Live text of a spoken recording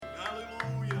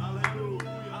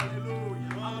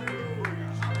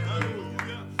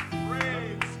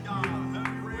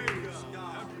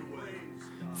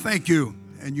Thank you.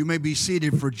 And you may be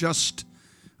seated for just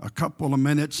a couple of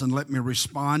minutes and let me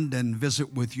respond and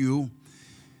visit with you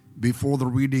before the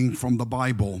reading from the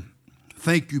Bible.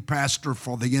 Thank you, Pastor,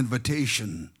 for the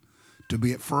invitation to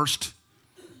be at First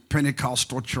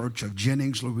Pentecostal Church of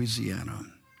Jennings, Louisiana.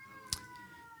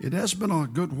 It has been a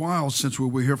good while since we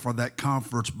were here for that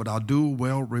conference, but I do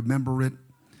well remember it.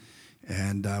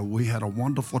 And we had a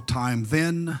wonderful time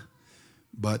then,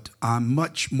 but I'm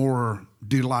much more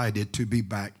delighted to be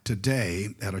back today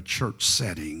at a church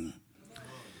setting.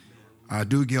 I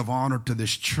do give honor to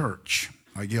this church.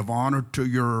 I give honor to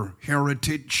your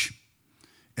heritage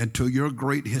and to your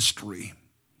great history.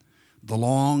 The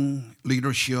long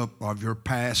leadership of your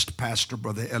past pastor,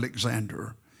 Brother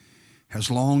Alexander, has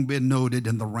long been noted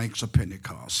in the ranks of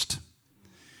Pentecost.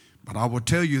 But I will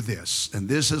tell you this, and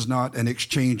this is not an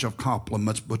exchange of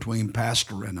compliments between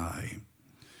Pastor and I,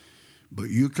 but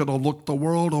you could have looked the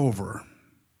world over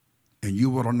and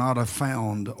you would not have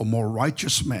found a more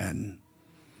righteous man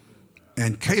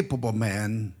and capable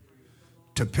man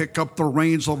to pick up the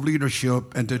reins of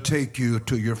leadership and to take you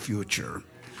to your future.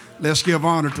 Let's give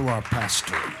honor to our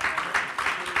pastor.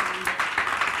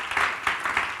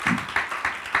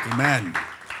 Amen.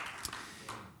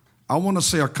 I want to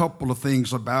say a couple of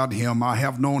things about him. I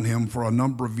have known him for a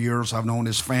number of years. I've known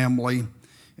his family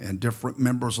and different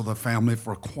members of the family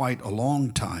for quite a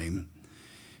long time.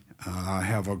 I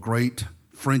have a great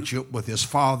friendship with his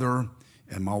father,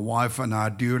 and my wife and I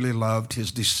dearly loved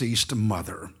his deceased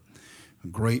mother.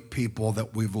 Great people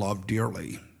that we've loved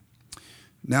dearly.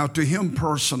 Now, to him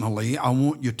personally, I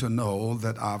want you to know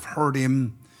that I've heard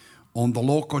him on the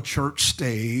local church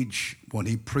stage when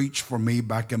he preached for me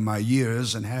back in my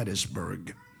years in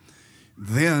Hattiesburg.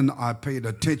 Then I paid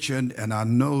attention and I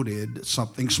noted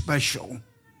something special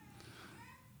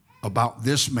about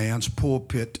this man's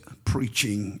pulpit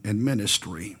preaching and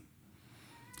ministry.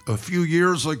 A few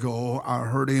years ago, I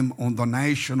heard him on the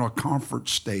national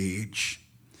conference stage,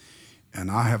 and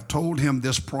I have told him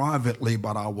this privately,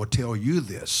 but I will tell you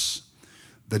this,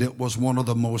 that it was one of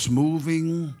the most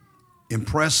moving,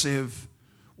 impressive,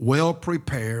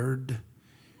 well-prepared,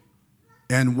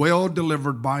 and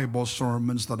well-delivered Bible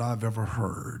sermons that I've ever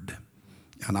heard.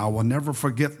 And I will never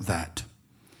forget that.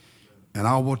 And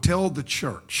I will tell the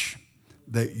church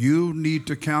that you need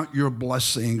to count your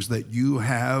blessings, that you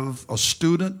have a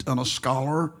student and a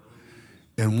scholar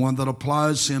and one that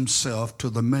applies himself to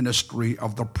the ministry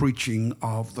of the preaching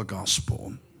of the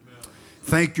gospel.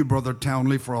 Thank you, Brother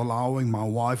Townley, for allowing my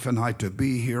wife and I to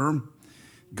be here.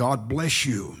 God bless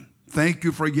you. Thank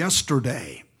you for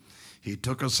yesterday. He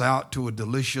took us out to a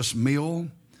delicious meal.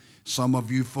 Some of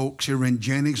you folks here in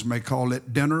Jennings may call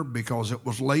it dinner because it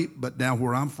was late, but down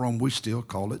where I'm from, we still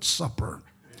call it supper.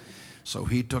 So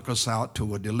he took us out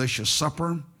to a delicious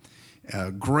supper,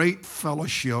 a great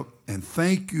fellowship, and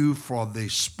thank you for the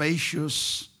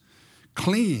spacious,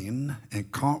 clean,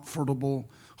 and comfortable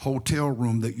hotel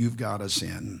room that you've got us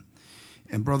in.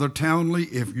 And Brother Townley,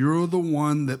 if you're the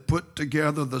one that put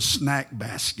together the snack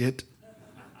basket,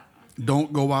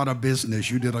 don't go out of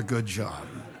business. You did a good job.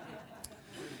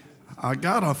 I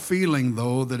got a feeling,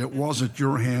 though, that it wasn't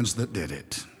your hands that did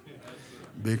it,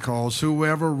 because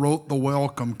whoever wrote the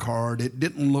welcome card, it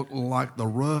didn't look like the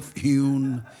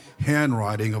rough-hewn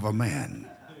handwriting of a man.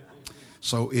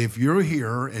 So if you're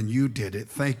here and you did it,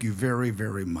 thank you very,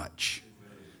 very much.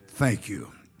 Thank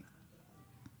you.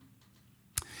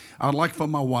 I'd like for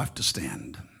my wife to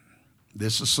stand.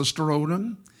 This is Sister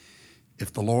Odom.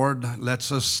 If the Lord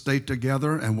lets us stay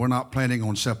together, and we're not planning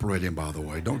on separating, by the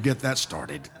way, don't get that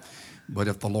started. But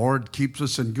if the Lord keeps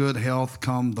us in good health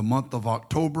come the month of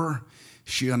October,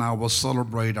 she and I will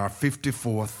celebrate our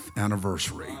 54th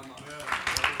anniversary.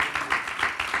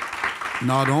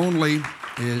 Not only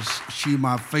is she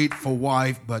my faithful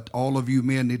wife, but all of you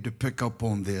men need to pick up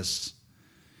on this.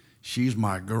 She's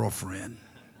my girlfriend.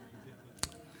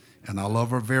 And I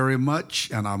love her very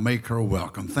much, and I make her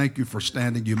welcome. Thank you for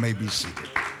standing. You may be seated.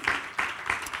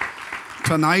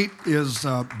 Tonight is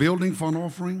building fund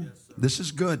offering. This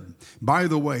is good. By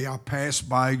the way, I passed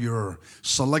by your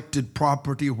selected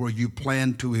property where you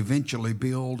plan to eventually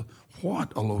build.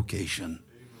 What a location.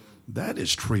 That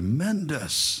is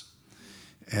tremendous.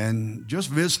 And just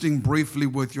visiting briefly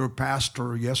with your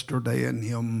pastor yesterday and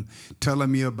him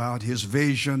telling me about his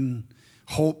vision,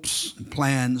 hopes, and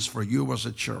plans for you as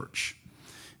a church.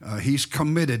 He's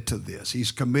committed to this.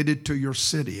 He's committed to your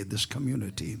city, this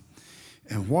community.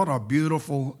 And what a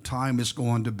beautiful time it's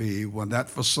going to be when that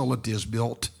facility is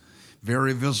built,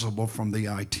 very visible from the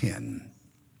I-10.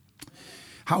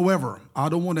 However, I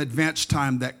don't want to advance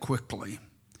time that quickly.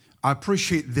 I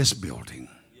appreciate this building.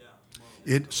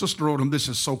 Sister Odom, this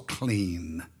is so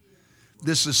clean.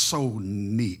 This is so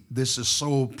neat. This is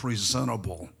so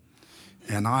presentable.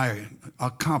 And I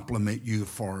compliment you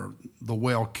for the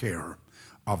well care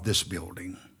of this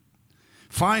building.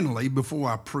 Finally, before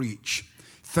I preach,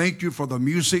 thank you for the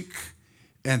music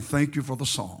and thank you for the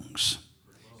songs.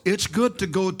 It's good to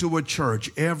go to a church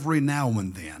every now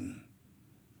and then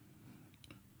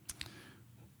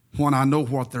when I know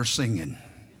what they're singing.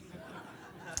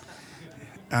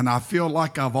 And I feel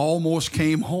like I've almost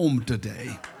came home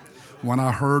today when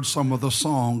I heard some of the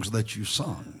songs that you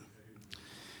sung.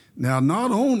 Now,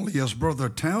 not only is Brother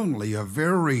Townley a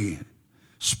very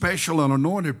special and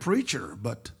anointed preacher,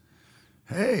 but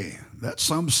hey, that's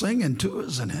some singing too,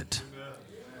 isn't it?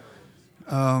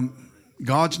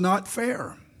 God's not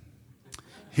fair.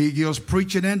 He gives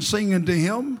preaching and singing to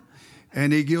him,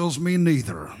 and he gives me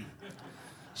neither.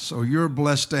 So you're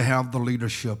blessed to have the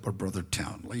leadership of Brother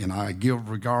Townley. And I give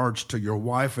regards to your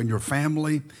wife and your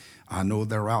family. I know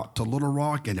they're out to Little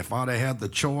Rock, and if I'd have had the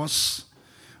choice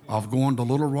of going to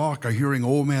Little Rock or hearing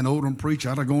Old Man Odom preach,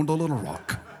 I'd have gone to Little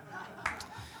Rock.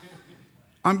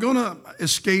 I'm going to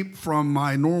escape from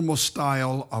my normal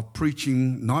style of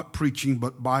preaching, not preaching,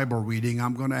 but Bible reading.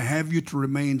 I'm going to have you to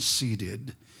remain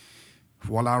seated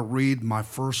while I read my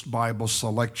first Bible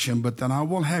selection, but then I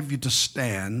will have you to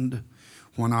stand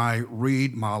when I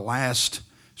read my last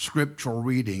scriptural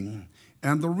reading.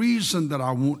 And the reason that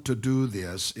I want to do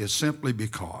this is simply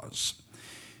because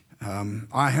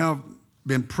I have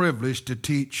been privileged to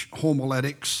teach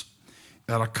homiletics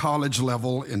at a college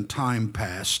level in time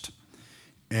past.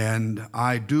 And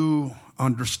I do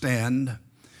understand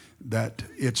that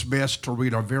it's best to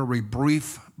read a very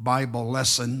brief Bible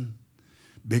lesson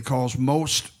because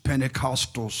most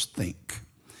Pentecostals think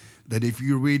that if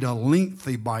you read a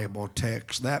lengthy Bible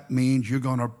text, that means you're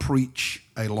going to preach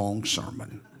a long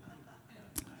sermon.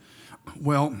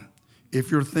 Well,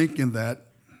 if you're thinking that,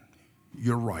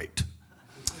 you're right.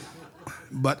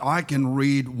 But I can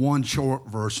read one short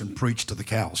verse and preach till the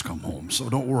cows come home, so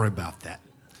don't worry about that.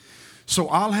 So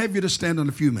I'll have you to stand in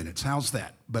a few minutes. How's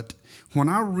that? But when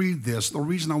I read this, the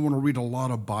reason I want to read a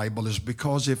lot of Bible is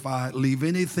because if I leave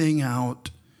anything out,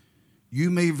 you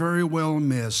may very well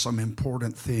miss some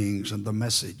important things in the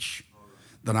message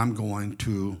that I'm going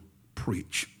to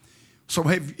preach. So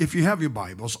if you have your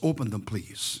Bibles, open them,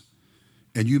 please.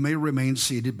 And you may remain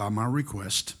seated by my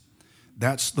request.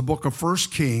 That's the book of 1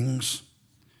 Kings,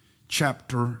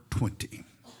 chapter 20.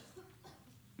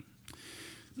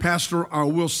 Pastor, I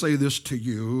will say this to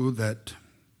you, that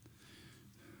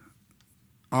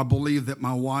I believe that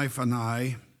my wife and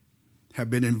I have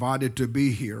been invited to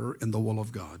be here in the will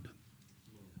of God.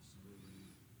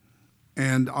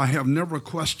 And I have never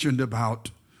questioned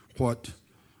about what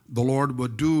the Lord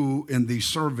would do in these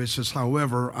services.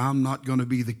 However, I'm not going to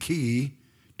be the key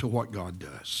to what God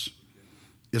does.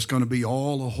 It's going to be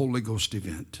all a Holy Ghost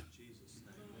event.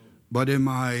 But in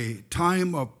my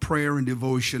time of prayer and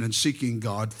devotion and seeking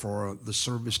God for the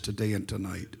service today and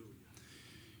tonight,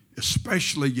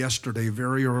 especially yesterday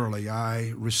very early,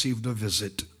 I received a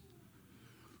visit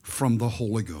from the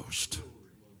Holy Ghost.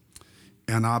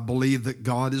 And I believe that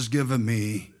God has given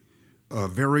me a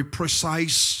very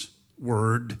precise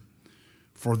word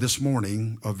for this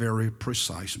morning, a very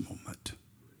precise moment.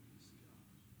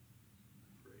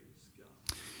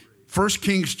 1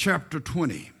 Kings chapter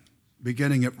 20,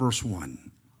 beginning at verse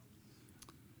 1.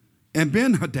 And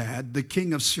Ben-Hadad, the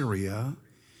king of Syria,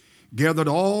 gathered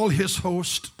all his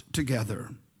host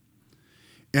together,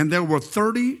 and there were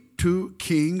 32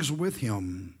 kings with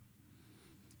him,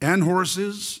 and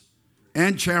horses,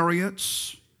 and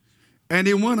chariots, and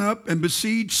he went up and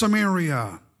besieged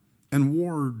Samaria and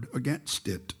warred against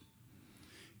it.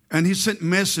 And he sent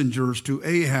messengers to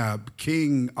Ahab,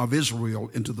 king of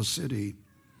Israel, into the city,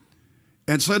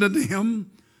 and said unto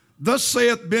him, Thus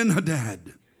saith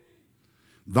Ben-Hadad,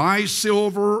 Thy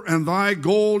silver and thy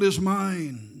gold is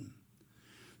mine,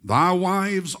 thy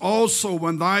wives also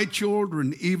and thy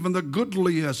children, even the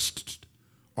goodliest,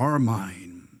 are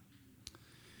mine.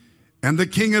 And the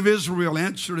king of Israel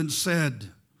answered and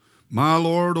said, My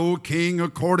lord, O king,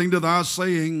 according to thy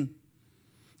saying,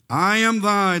 I am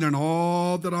thine and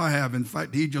all that I have. In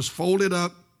fact, he just folded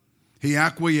up, he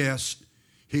acquiesced,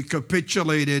 he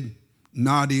capitulated,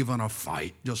 not even a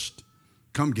fight. Just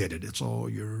come get it, it's all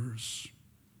yours.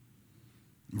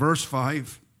 Verse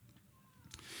 5.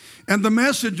 And the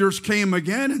messengers came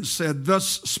again and said,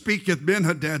 Thus speaketh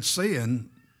Ben-Hadad, saying,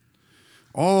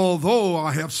 Although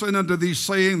I have sent unto thee,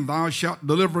 saying, Thou shalt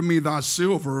deliver me thy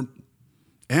silver,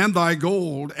 and thy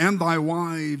gold, and thy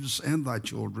wives, and thy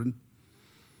children,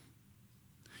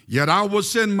 Yet I will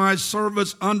send my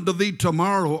servants unto thee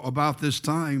tomorrow about this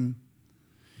time,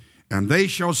 and they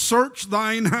shall search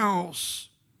thine house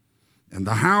and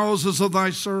the houses of thy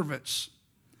servants.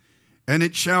 And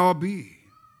it shall be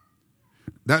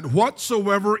that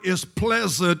whatsoever is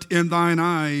pleasant in thine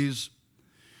eyes,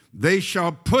 they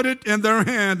shall put it in their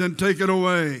hand and take it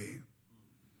away.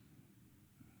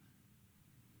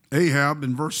 Ahab,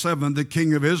 in verse 7, the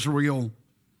king of Israel,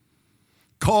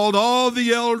 called all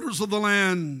the elders of the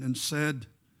land and said,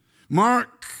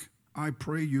 Mark, I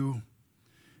pray you,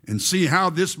 and see how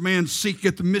this man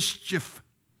seeketh mischief.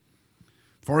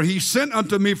 For he sent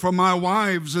unto me for my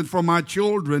wives and for my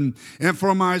children and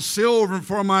for my silver and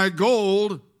for my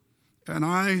gold, and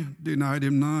I denied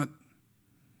him not.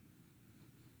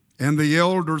 And the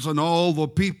elders and all the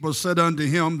people said unto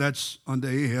him, that's unto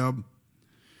Ahab,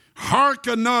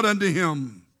 hearken not unto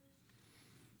him,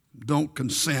 don't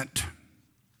consent.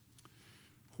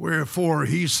 Wherefore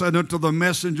he said unto the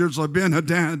messengers of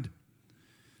Ben-Hadad,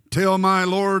 tell my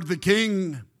lord the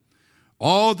king,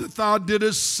 all that thou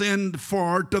didst send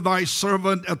for to thy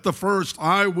servant at the first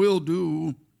I will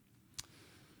do,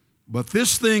 but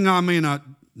this thing I may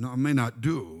not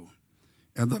do.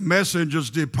 And the messengers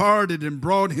departed and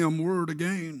brought him word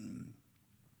again.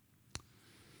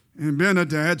 And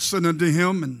Ben-Hadad sent unto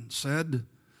him and said,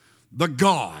 the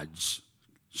gods,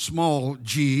 small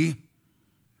g,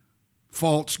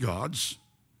 false gods,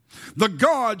 the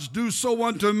gods do so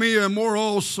unto me and more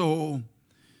also,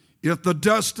 if the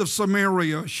dust of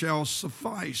Samaria shall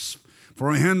suffice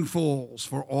for handfuls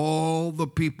for all the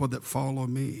people that follow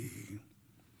me.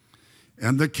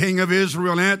 And the king of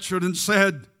Israel answered and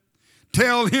said,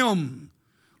 tell him,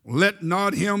 let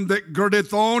not him that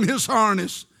girdeth on his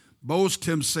harness boast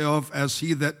himself as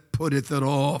he that putteth it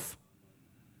off.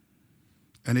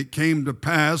 And it came to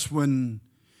pass when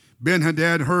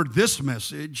Ben-Hadad heard this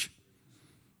message,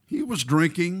 he was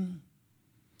drinking,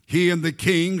 he and the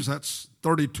kings, that's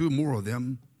 32 more of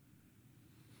them,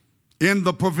 in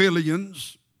the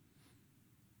pavilions,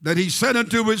 that he said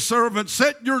unto his servants,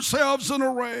 set yourselves in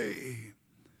array.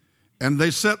 And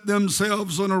they set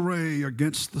themselves in array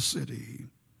against the city.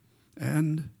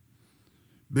 And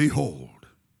behold,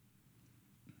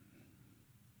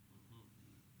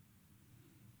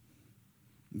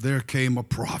 there came a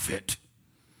prophet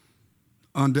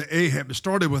unto Ahab. It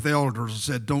started with elders and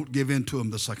said, don't give in to him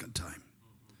the second time.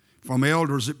 From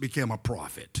elders it became a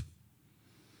prophet.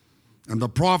 And the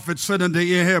prophet said unto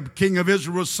Ahab, king of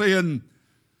Israel, saying,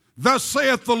 thus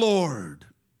saith the Lord,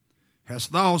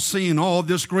 hast thou seen all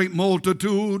this great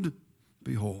multitude?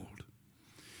 Behold,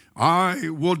 I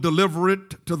will deliver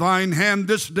it to thine hand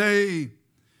this day,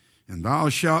 and thou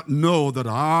shalt know that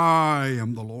I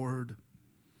am the Lord.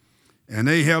 And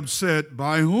Ahab said,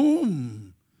 by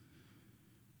whom?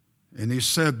 And he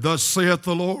said, thus saith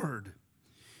the Lord,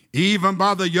 even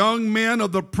by the young men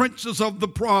of the princes of the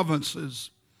provinces.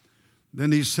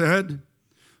 Then he said,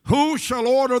 who shall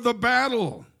order the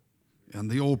battle? And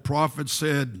the old prophet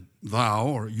said, thou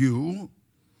or you.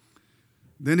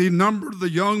 Then he numbered the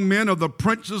young men of the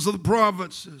princes of the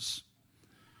provinces,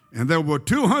 and there were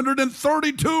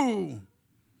 232.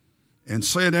 And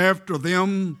said after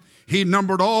them, he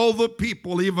numbered all the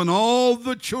people, even all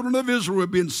the children of Israel,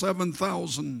 being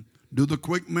 7,000. Do the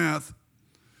quick math.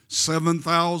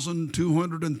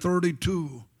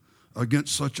 7,232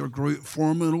 against such a great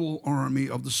formidable army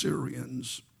of the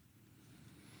Syrians.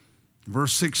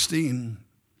 Verse 16,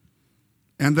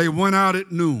 and they went out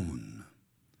at noon.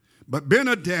 But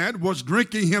Ben-Hadad was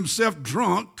drinking himself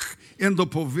drunk in the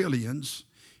pavilions,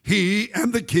 he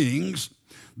and the kings,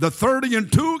 the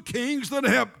 32 kings that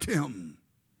helped him.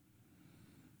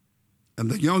 And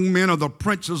the young men of the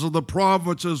princes of the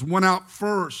provinces went out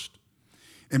first.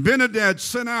 And Ben-Hadad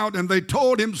sent out, and they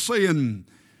told him, saying,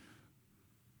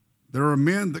 there are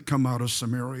men that come out of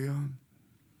Samaria.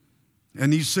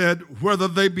 And he said, whether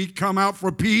they be come out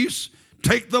for peace,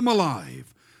 take them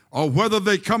alive. Or whether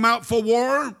they come out for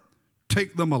war,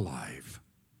 take them alive.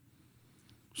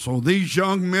 So these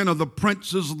young men of the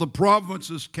princes of the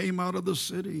provinces came out of the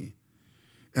city,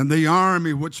 and the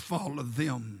army which followed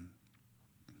them.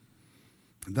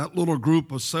 And that little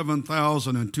group of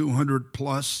 7,200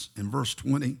 plus in verse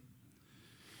 20.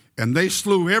 And they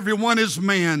slew every one his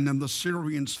man, and the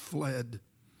Syrians fled.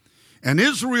 And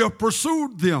Israel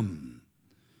pursued them.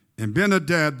 And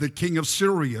Ben-Hadad, the king of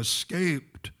Syria,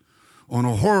 escaped on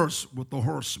a horse with the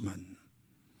horsemen.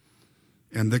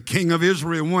 And the king of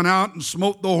Israel went out and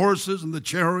smote the horses and the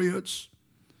chariots,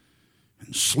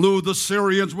 and slew the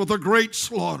Syrians with a great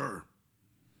slaughter.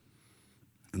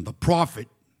 And the prophet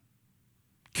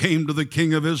came to the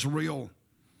king of Israel,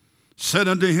 said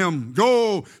unto him,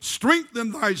 Go,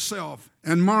 strengthen thyself,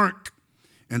 and mark,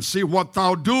 and see what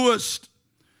thou doest.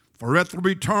 For at the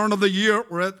return of the year,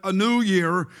 or at a new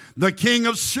year, the king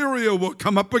of Syria will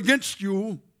come up against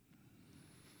you.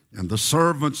 And the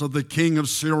servants of the king of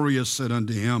Syria said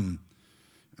unto him,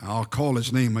 I'll call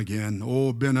his name again,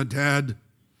 O Ben-Hadad,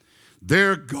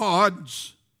 their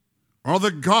gods are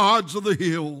the gods of the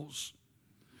hills.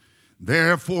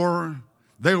 Therefore,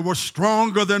 they were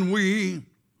stronger than we.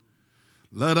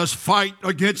 Let us fight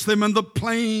against them in the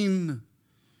plain,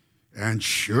 and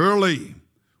surely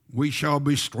we shall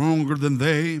be stronger than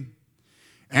they.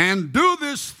 And do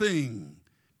this thing,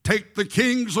 take the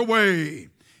kings away,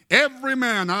 every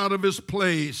man out of his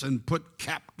place, and put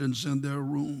captains in their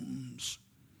rooms.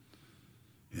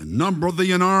 And number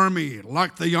thee an army,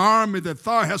 like the army that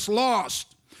thou hast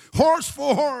lost, horse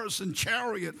for horse, and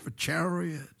chariot for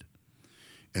chariot.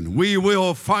 And we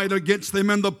will fight against them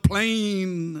in the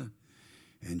plain,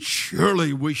 and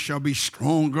surely we shall be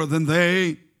stronger than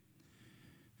they.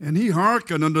 And he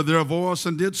hearkened unto their voice,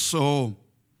 and did so.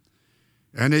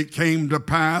 And it came to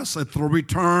pass at the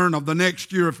return of the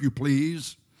next year, if you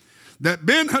please, that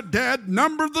Ben-Hadad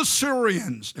numbered the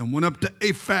Syrians, and went up to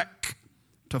Aphek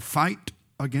to fight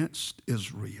against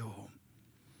Israel.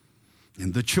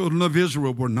 And the children of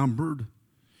Israel were numbered,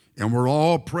 and were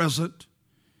all present,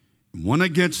 and went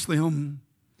against them.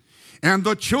 And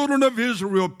the children of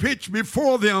Israel pitched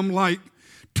before them like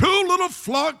two little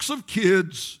flocks of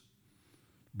kids,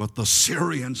 but the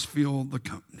Syrians filled the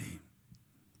company.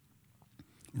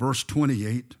 Verse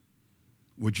 28,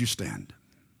 would you stand?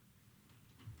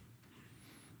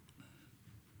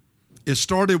 It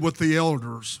started with the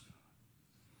elders.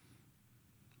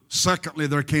 Secondly,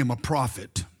 there came a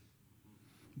prophet.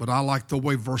 But I like the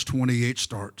way verse 28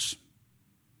 starts.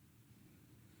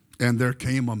 And there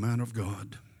came a man of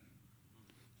God.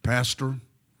 Pastor,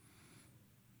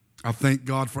 I thank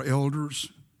God for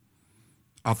elders.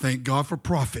 I thank God for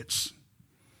prophets.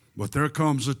 But there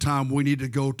comes a time we need to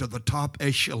go to the top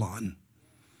echelon.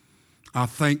 I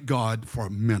thank God for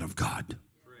men of God.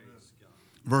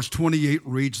 Verse 28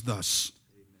 reads thus.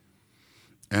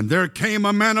 And there came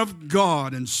a man of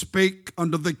God, and spake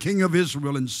unto the king of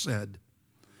Israel, and said,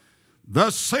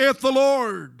 Thus saith the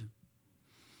Lord,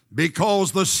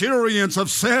 because the Syrians have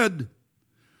said,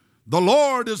 The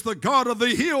Lord is the God of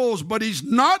the hills, but he's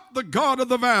not the God of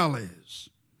the valleys.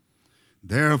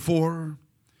 Therefore,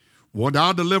 would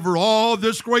I deliver all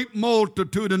this great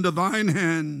multitude into thine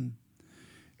hand,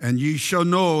 and ye shall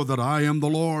know that I am the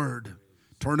Lord.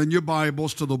 Turn in your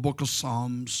Bibles to the book of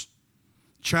Psalms,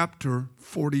 chapter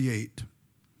 48.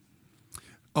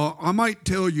 I might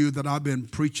tell you that I've been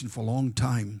preaching for a long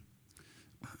time.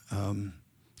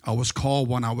 I was called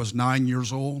when I was 9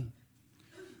 years old.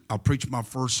 I preached my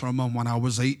first sermon when I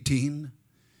was 18.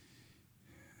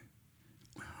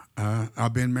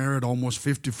 I've been married almost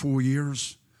 54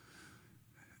 years.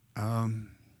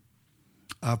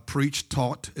 I've preached,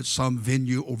 taught at some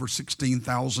venue over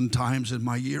 16,000 times in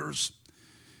my years.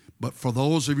 But for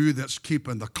those of you that's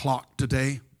keeping the clock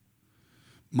today,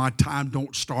 my time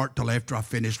don't start till after I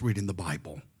finish reading the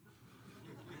Bible.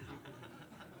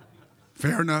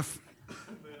 Fair enough?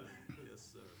 Yes,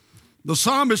 sir. The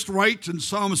psalmist writes in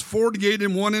Psalms 48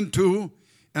 and 1 and 2,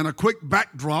 and a quick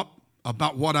backdrop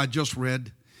about what I just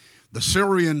read. The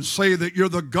Syrians say that you're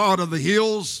the God of the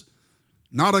hills,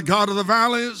 not a God of the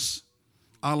valleys.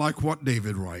 I like what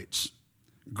David writes.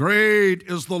 Great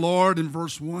is the Lord in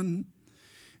verse 1,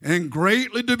 and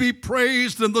greatly to be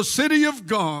praised in the city of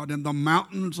God and the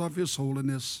mountains of his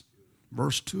holiness.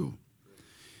 Verse 2,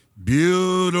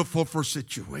 beautiful for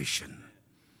situation.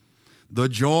 The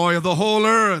joy of the whole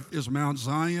earth is Mount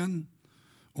Zion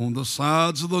on the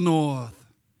sides of the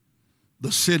north,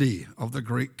 the city of the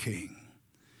great King.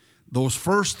 Those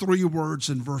first three words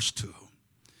in verse 2,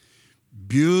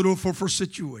 beautiful for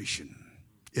situation.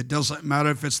 It doesn't matter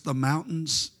if it's the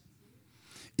mountains.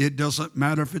 It doesn't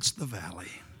matter if it's the valley.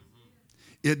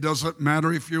 It doesn't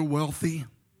matter if you're wealthy.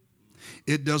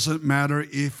 It doesn't matter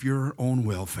if you're on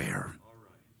welfare.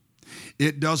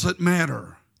 It doesn't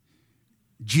matter.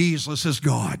 Jesus is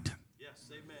God. Yes,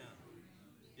 amen.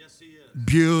 Yes, he is.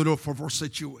 Beautiful for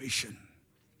situation.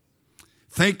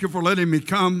 Thank you for letting me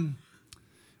come.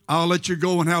 I'll let you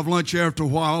go and have lunch after a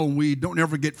while, and we don't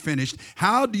ever get finished.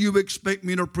 How do you expect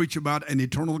me to preach about an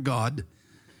eternal God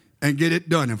and get it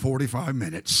done in 45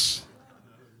 minutes?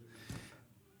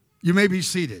 You may be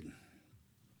seated.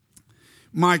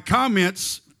 My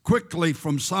comments quickly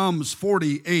from Psalms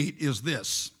 48 is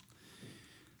this.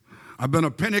 I've been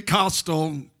a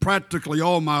Pentecostal practically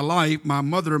all my life. My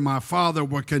mother and my father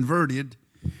were converted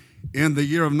in the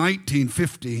year of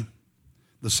 1950.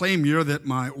 the same year that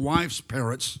my wife's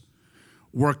parents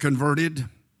were converted.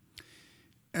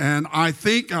 And I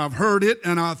think I've heard it,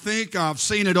 and I think I've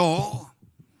seen it all,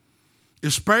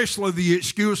 especially the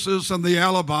excuses and the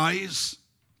alibis.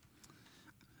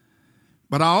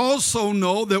 But I also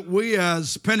know that we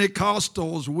as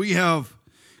Pentecostals, we have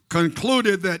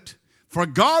concluded that for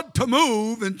God to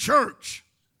move in church,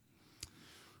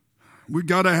 we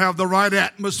got to have the right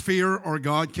atmosphere or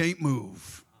God can't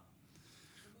move.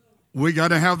 We got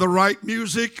to have the right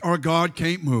music or God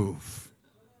can't move.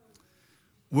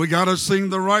 We got to sing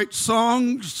the right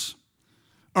songs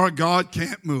or God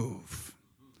can't move.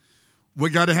 We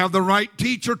got to have the right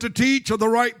teacher to teach or the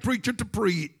right preacher to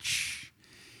preach.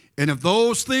 And if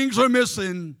those things are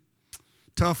missing,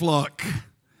 tough luck.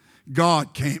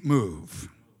 God can't move.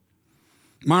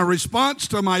 My response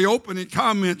to my opening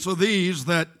comments are these,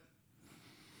 that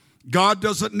God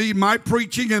doesn't need my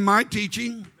preaching and my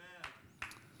teaching.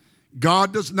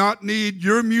 God does not need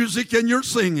your music and your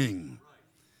singing.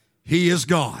 He is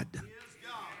God.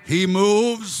 He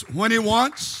moves when He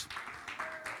wants.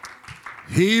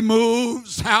 He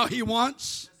moves how He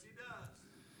wants.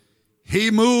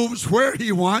 He moves where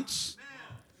He wants.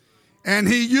 And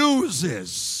He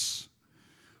uses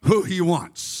who He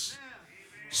wants.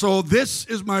 So this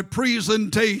is my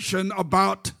presentation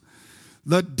about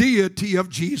the deity of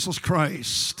Jesus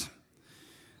Christ.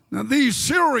 Now these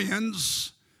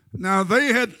Syrians, they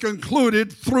had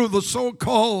concluded through the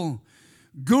so-called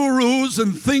gurus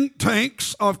and think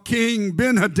tanks of King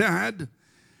Ben-Hadad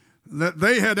that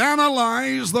they had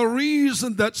analyzed the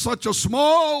reason that such a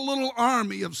small little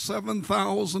army of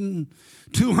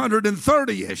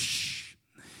 7,230-ish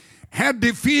had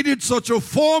defeated such a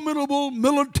formidable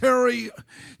military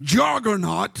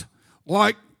juggernaut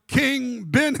like King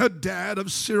Ben-Hadad of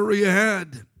Syria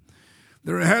had.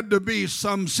 There had to be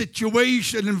some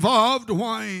situation involved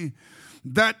why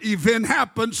that event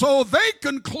happened. So they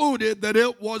concluded that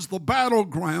it was the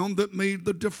battleground that made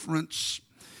the difference.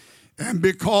 And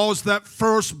because that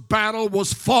first battle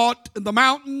was fought in the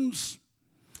mountains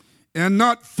and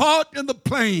not fought in the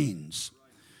plains,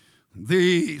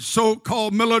 the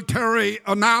so-called military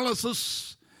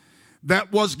analysis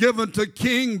that was given to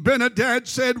King Ben-Hadad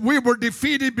said we were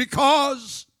defeated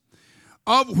because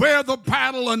of where the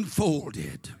battle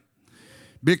unfolded.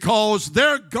 Because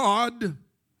their God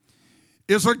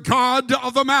is a God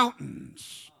of the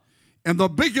mountains. And the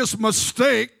biggest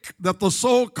mistake that the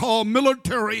so-called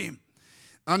military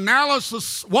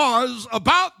analysis was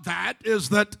about that is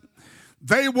that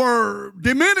they were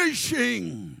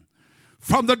diminishing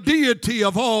from the deity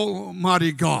of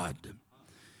Almighty God.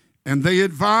 And they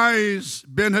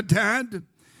advised Ben-Hadad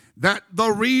that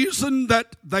the reason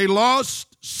that they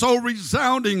lost so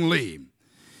resoundingly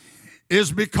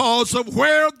is because of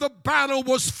where the battle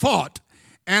was fought,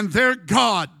 and their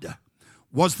God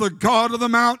was the God of the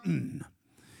mountain,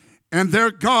 and their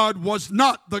God was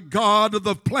not the God of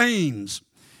the plains.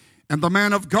 And the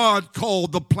man of God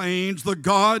called the plains the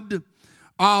God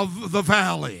of the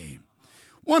valley.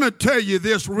 I want to tell you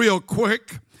this real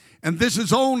quick, and this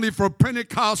is only for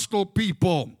Pentecostal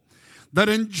people that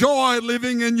enjoy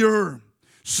living in your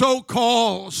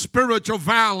so-called spiritual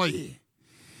valley.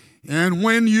 And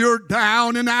when you're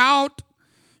down and out,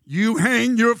 you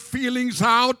hang your feelings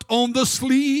out on the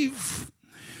sleeve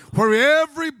where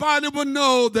everybody will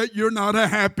know that you're not a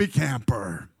happy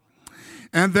camper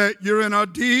and that you're in a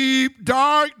deep,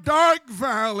 dark, dark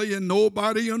valley and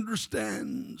nobody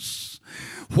understands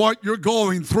what you're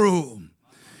going through.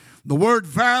 The word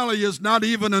valley is not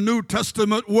even a New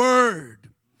Testament word.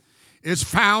 It's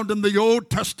found in the Old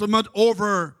Testament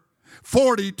over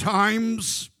 40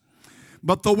 times.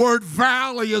 But the word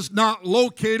valley is not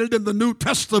located in the New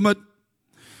Testament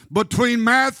between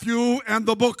Matthew and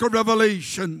the book of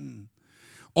Revelation.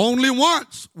 Only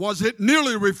once was it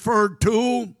nearly referred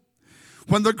to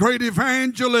when the great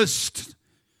evangelist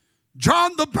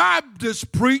John the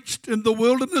Baptist preached in the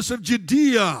wilderness of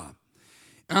Judea.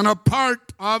 And a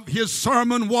part of his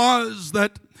sermon was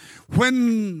that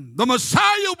when the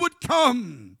Messiah would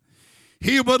come,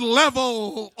 he would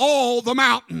level all the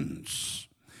mountains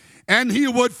and he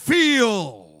would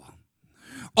fill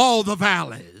all the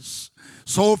valleys.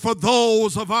 So for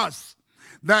those of us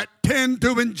that tend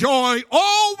to enjoy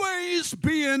always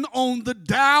being on the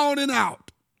down and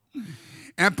out,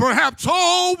 and perhaps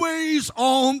always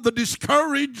on the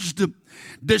discouraged,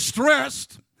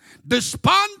 distressed,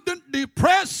 despondent,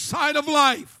 depressed side of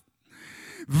life,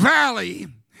 valley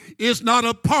is not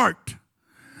a part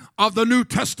of the New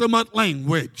Testament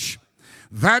language.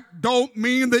 That don't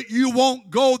mean that you won't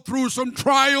go through some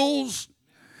trials.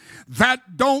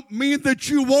 That don't mean that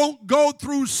you won't go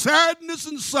through sadness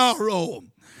and sorrow.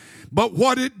 But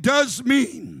what it does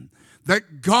mean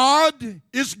that God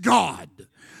is God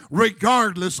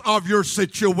regardless of your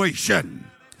situation.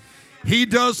 He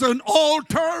doesn't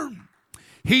alter.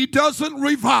 He doesn't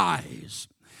revise.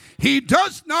 He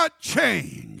does not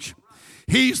change.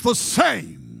 He's the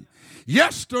same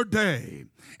yesterday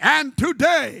and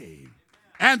today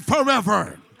and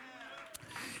forever.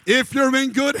 If you're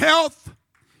in good health,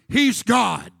 he's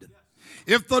God.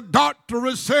 If the doctor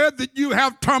has said that you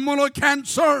have terminal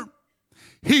cancer,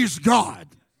 he's God.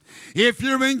 If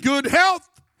you're in good health,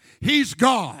 he's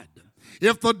God.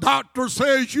 If the doctor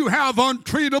says you have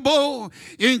untreatable,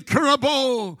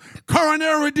 incurable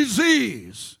coronary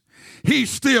disease, he's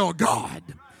still God.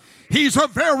 He's a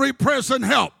very present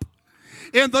help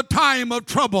in the time of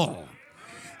trouble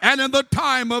and in the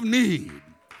time of need.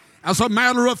 As a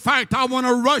matter of fact, I want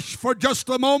to rush for just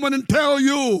a moment and tell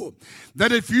you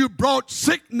that if you brought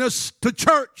sickness to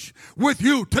church with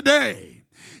you today,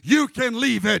 you can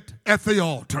leave it at the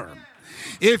altar.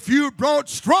 If you brought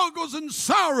struggles and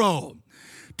sorrow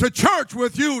to church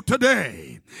with you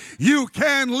today, you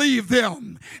can leave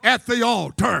them at the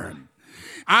altar.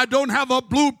 I don't have a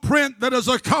blueprint that is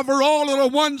a cover-all or a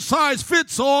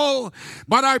one-size-fits-all,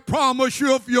 but I promise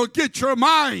you if you'll get your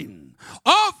mind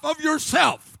off of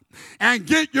yourself and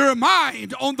get your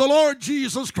mind on the Lord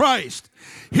Jesus Christ,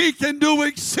 he can do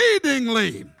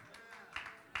exceedingly,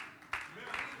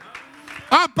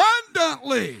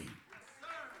 abundantly,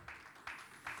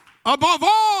 above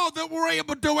all that we're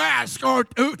able to ask or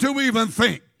to even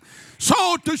think.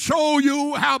 So to show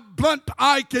you how blunt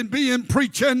I can be in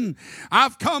preaching,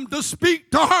 I've come to speak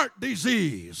to heart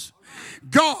disease.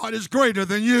 God is greater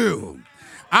than you.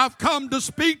 I've come to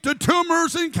speak to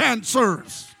tumors and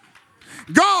cancers.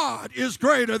 God is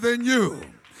greater than you.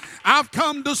 I've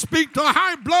come to speak to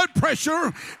high blood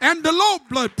pressure and to low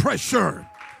blood pressure.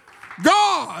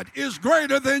 God is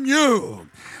greater than you.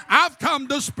 I've come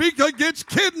to speak against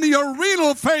kidney or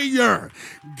renal failure.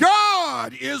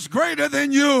 God is greater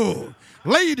than you.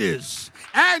 Ladies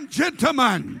and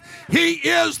gentlemen, he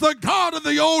is the God of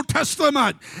the Old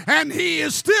Testament, and he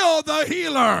is still the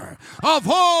healer of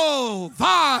all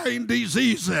thine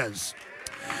diseases.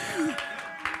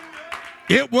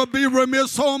 It would be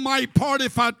remiss on my part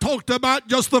if I talked about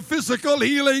just the physical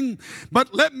healing,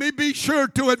 but let me be sure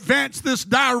to advance this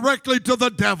directly to the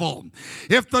devil.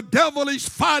 If the devil is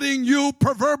fighting you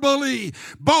proverbially,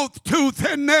 both tooth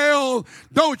and nail,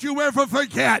 don't you ever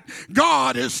forget,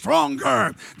 God is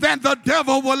stronger than the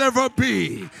devil will ever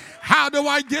be. How do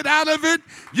I get out of it?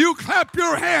 You clap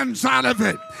your hands out of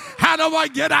it. How do I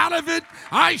get out of it?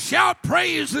 I shout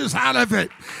praises out of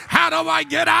it. How do I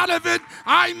get out of it?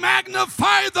 I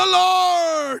magnify the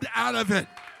Lord out of it.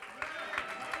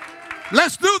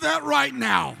 Let's do that right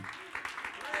now.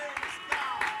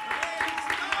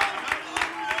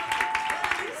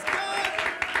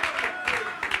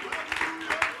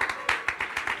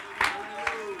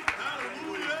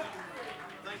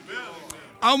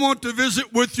 I want to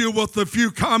visit with you with a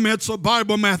few comments of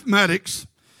Bible mathematics,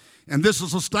 and this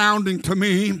is astounding to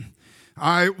me.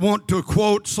 I want to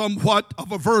quote somewhat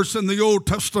of a verse in the Old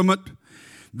Testament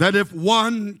that if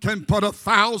one can put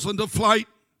 1,000 to flight,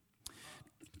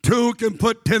 two can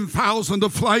put 10,000 to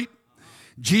flight.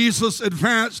 Jesus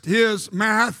advanced his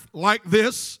math like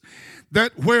this,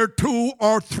 that where two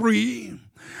or three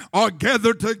are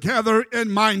gathered together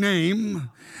in my name,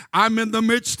 I'm in the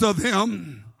midst of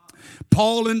them.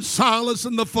 Paul and Silas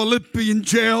in the Philippian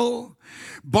jail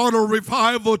brought a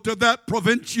revival to that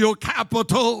provincial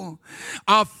capital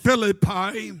of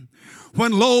Philippi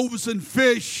when loaves and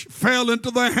fish fell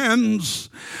into the hands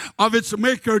of its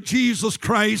maker, Jesus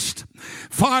Christ.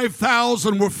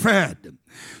 5,000 were fed.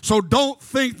 So don't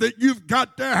think that you've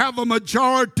got to have a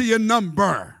majority in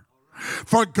number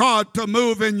for God to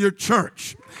move in your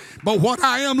church. But what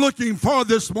I am looking for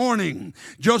this morning,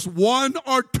 just one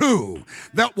or two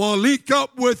that will link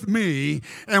up with me,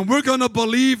 and we're going to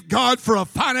believe God for a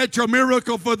financial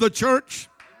miracle for the church.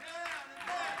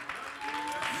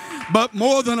 But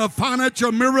more than a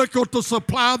financial miracle to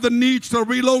supply the needs to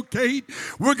relocate,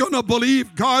 we're going to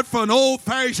believe God for an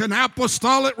old-fashioned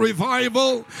apostolic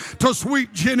revival to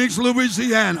Sweet Jennings,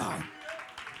 Louisiana.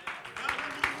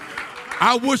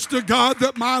 I wish to God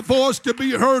that my voice could be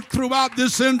heard throughout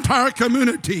this entire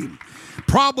community.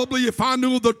 Probably if I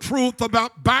knew the truth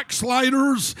about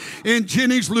backsliders in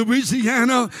Jennings,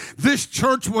 Louisiana, this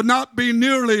church would not be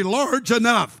nearly large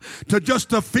enough to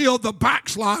fill the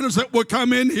backsliders that would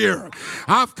come in here.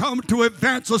 I've come to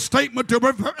advance a statement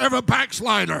to every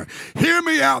backslider. Hear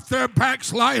me out there,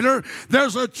 backslider.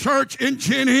 There's a church in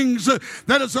Jennings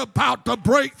that is about to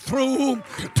break through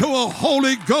to a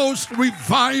Holy Ghost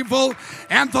revival,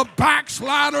 and the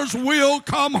backsliders will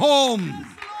come home.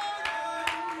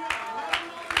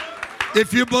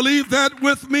 If you believe that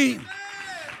with me,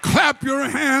 clap your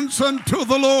hands unto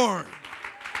the Lord.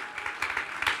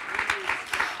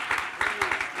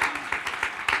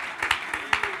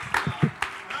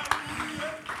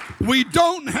 We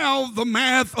don't have the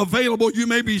math available. You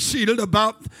may be seated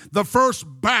about the first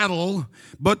battle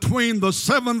between the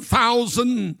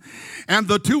 7,000 and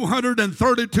the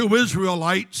 232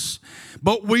 Israelites.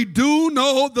 But we do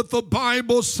know that the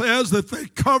Bible says that they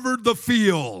covered the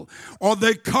field, or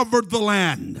they covered the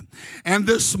land. And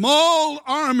this small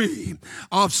army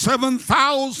of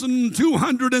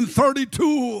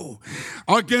 7,232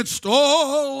 against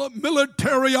all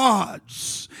military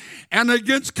odds and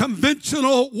against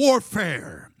conventional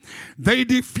warfare, they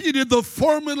defeated the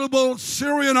formidable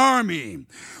Syrian army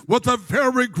with a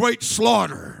very great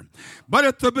slaughter. But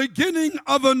at the beginning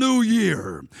of a new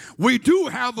year, we do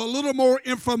have a little more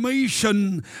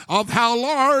information of how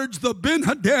large the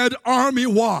Ben-Hadad army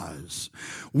was.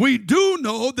 We do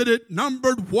know that it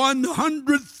numbered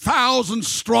 100,000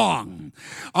 strong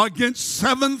against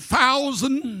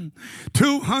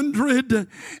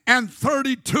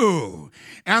 7,232.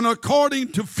 And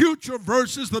according to future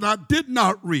verses that I did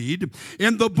not read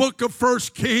in the book of 1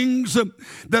 Kings,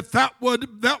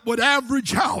 that would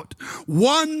average out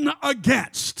 1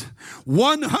 against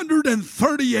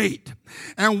 138.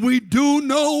 And we do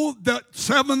know that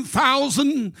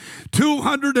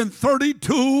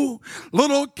 7,232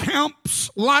 little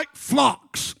camps like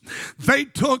flocks, they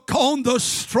took on the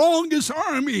strongest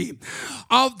army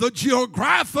of the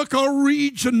geographical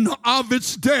region of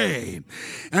its day.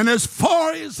 And as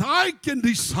far as I can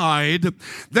decide,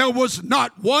 there was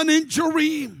not one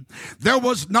injury, there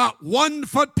was not one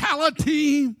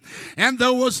fatality, and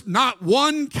there was not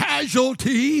one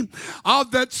casualty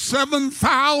of that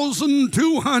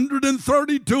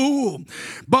 7,232.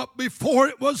 But before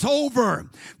it was over,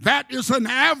 that is an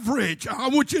average. I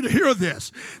want you to hear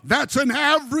this. That's an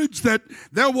average that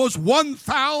there was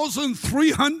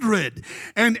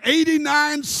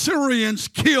 1,389 Syrians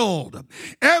killed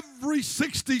every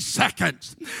 60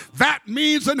 seconds. That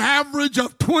means an average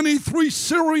of 23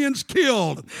 Syrians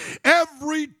killed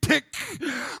every tick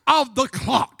of the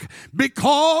clock,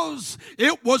 because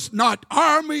it was not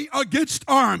army against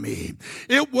army.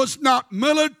 It was not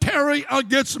military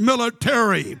against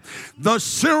military. The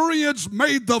Syrians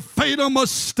made the fatal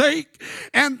mistake,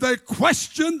 and they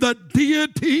questioned the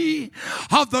deity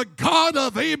of the God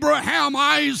of Abraham,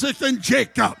 Isaac, and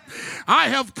Jacob. I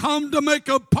have come to make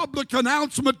a public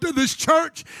announcement to this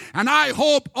church, and I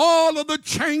hope all of the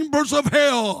chambers of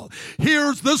hell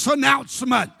hears this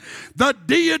announcement. The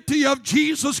deity of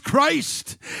Jesus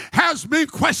Christ has been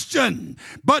questioned,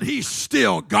 but he's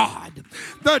still God.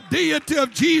 The deity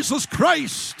of Jesus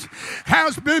Christ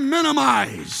has been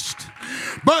minimized,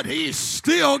 but he's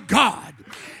still God.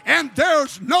 And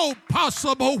there's no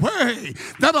possible way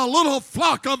that a little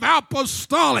flock of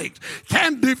apostolics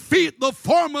can defeat the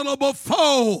formidable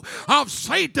foe of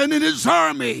Satan and his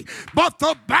army. But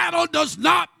the battle does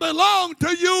not belong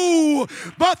to you,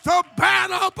 but the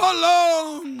battle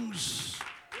belongs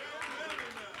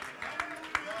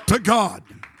to God.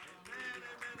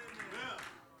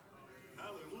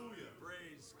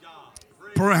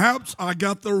 Perhaps I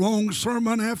got the wrong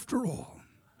sermon after all.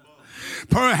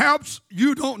 Perhaps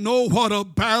you don't know what a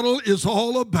battle is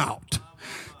all about.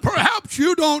 Perhaps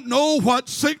you don't know what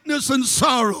sickness and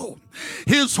sorrow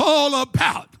is all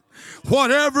about.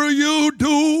 Whatever you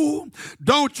do,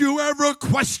 don't you ever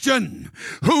question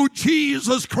who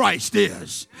Jesus Christ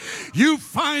is. You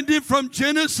find him from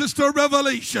Genesis to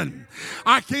Revelation.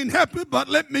 I can't help it, but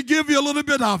let me give you a little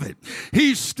bit of it.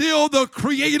 He's still the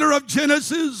creator of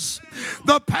Genesis,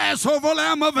 the Passover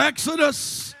lamb of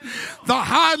Exodus, the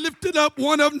high lifted up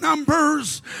one of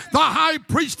Numbers, the high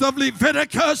priest of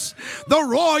Leviticus, the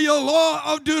royal law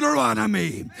of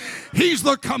Deuteronomy. He's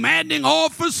the commanding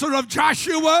officer of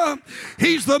Joshua.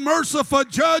 He's the merciful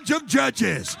judge of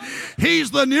Judges. He's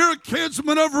the near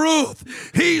kinsman of Ruth.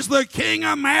 He's the king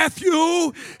of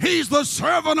Matthew. He's the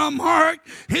servant of Mark.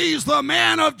 He's the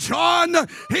man of John.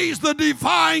 He's the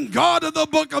divine God of the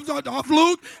book of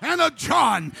Luke and of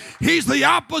John. He's the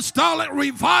apostolic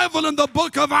revival in the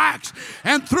book of of Acts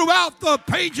and throughout the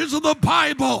pages of the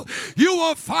Bible, you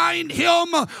will find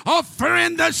him a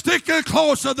friend that's sticking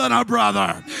closer than a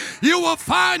brother. You will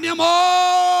find him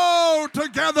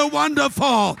altogether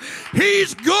wonderful.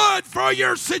 He's good for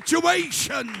your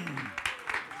situation.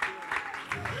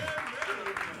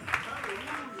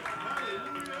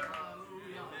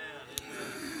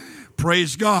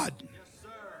 Praise God.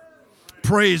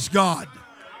 Praise God.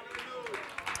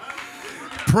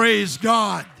 Praise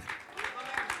God.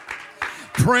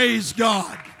 Praise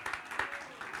God.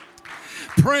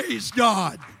 Praise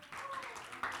God.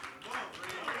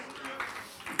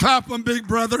 Clap them, big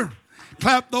brother.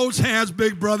 Clap those hands,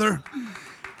 big brother.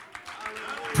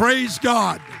 Praise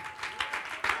God.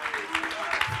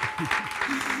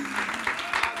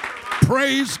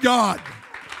 Praise God.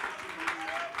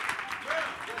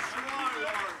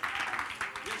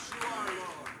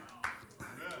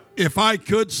 If I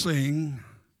could sing,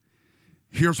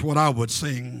 here's what I would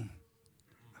sing.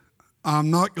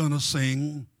 I'm not going to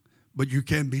sing, but you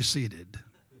can be seated.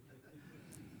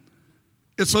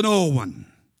 It's an old one.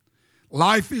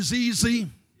 Life is easy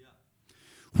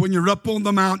when you're up on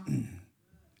the mountain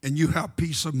and you have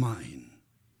peace of mind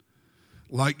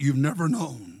like you've never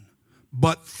known.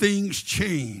 But things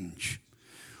change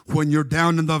when you're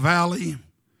down in the valley.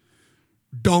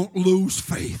 Don't lose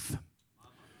faith.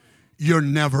 You're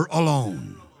never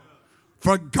alone.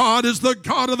 For God is the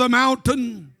God of the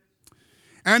mountain,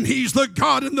 and he's the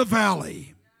God in the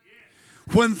valley.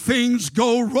 When things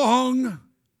go wrong,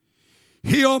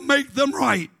 he'll make them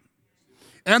right.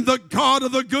 And the God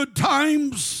of the good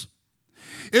times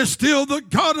is still the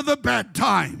God of the bad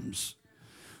times.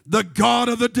 The God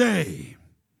of the day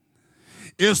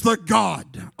is the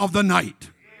God of the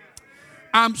night.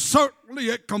 I'm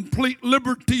certainly at complete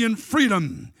liberty and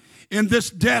freedom in this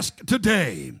desk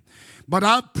today, but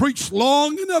I've preached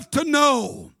long enough to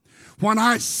know when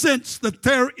I sense that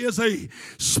there is a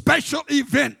special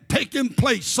event taking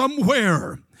place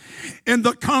somewhere in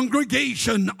the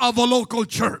congregation of a local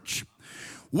church.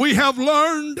 We have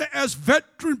learned as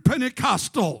veteran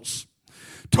Pentecostals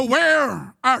to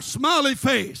wear our smiley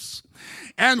face,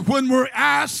 and when we're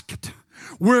asked,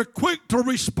 we're quick to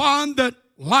respond that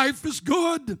life is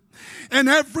good and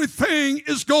everything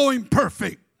is going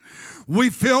perfect. We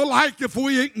feel like if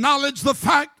we acknowledge the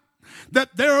fact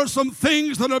that there are some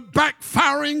things that are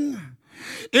backfiring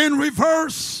in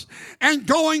reverse and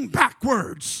going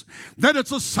backwards, that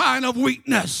it's a sign of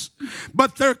weakness.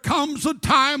 But there comes a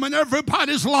time in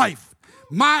everybody's life,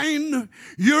 mine,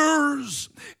 yours,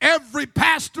 every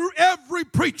pastor, every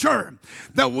preacher,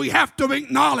 that we have to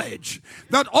acknowledge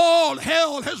that all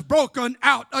hell has broken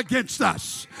out against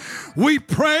us. We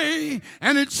pray,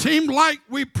 and it seemed like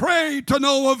we prayed to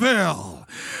no avail.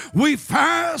 We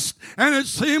fast, and it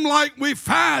seemed like we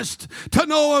fast to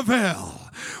no avail.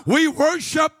 We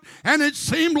worship, and it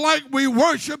seemed like we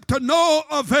worship to no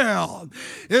avail.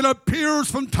 It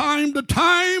appears from time to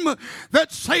time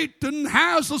that Satan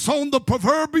has us on the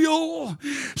proverbial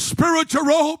spiritual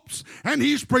ropes, and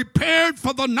he's prepared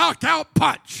for the knockout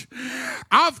punch.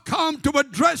 I've come to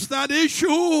address that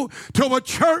issue to a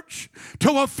church,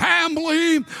 to a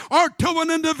family, or to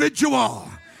an individual.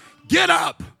 Get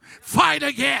up, fight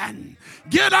again.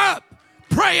 Get up,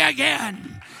 pray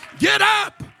again. Get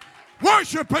up,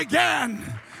 worship again.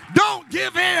 Don't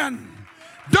give in.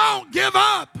 Don't give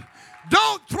up.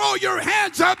 Don't throw your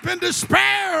hands up in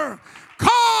despair.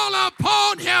 Call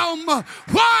upon him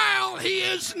while he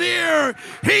is near.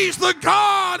 He's the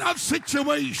God of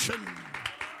situation.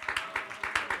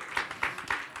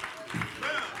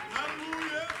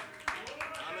 Hallelujah.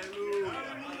 Hallelujah.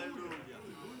 Hallelujah.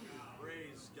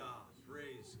 Praise God.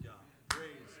 Praise God. Praise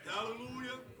God.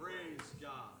 Hallelujah. Praise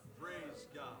God. Praise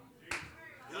God.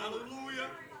 Hallelujah.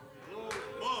 Glory.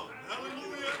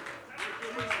 Hallelujah.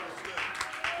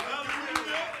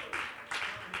 Hallelujah.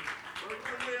 Work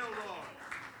your will, Lord.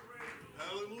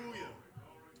 Hallelujah.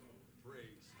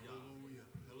 Praise God. Hallelujah.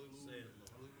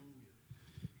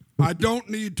 I don't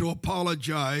need to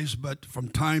apologize, but from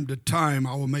time to time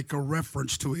I will make a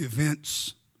reference to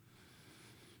events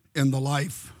in the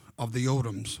life of the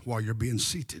Odoms while you're being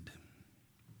seated.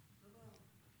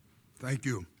 Thank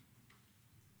you.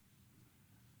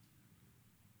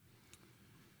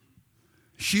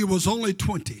 She was only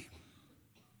 20.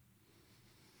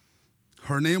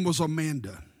 Her name was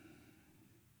Amanda.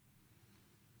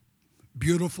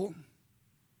 Beautiful,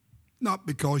 not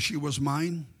because she was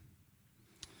mine.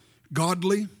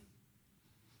 Godly,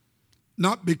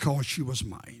 not because she was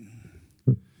mine.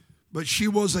 But she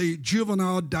was a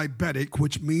juvenile diabetic,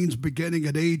 which means beginning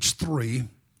at age 3,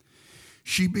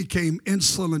 she became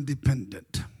insulin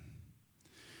dependent.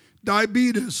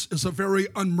 Diabetes is a very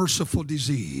unmerciful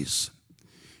disease.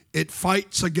 It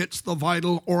fights against the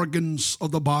vital organs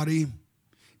of the body,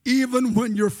 even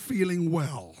when you're feeling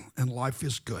well and life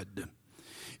is good.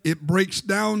 It breaks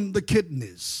down the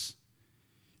kidneys.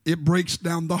 It breaks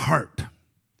down the heart.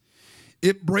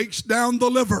 It breaks down the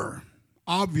liver.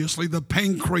 Obviously, the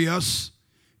pancreas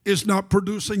is not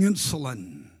producing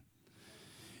insulin.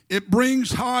 It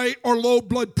brings high or low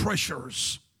blood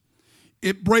pressures.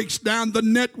 It breaks down the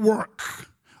network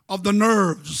of the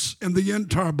nerves in the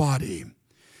entire body.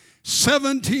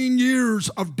 17 years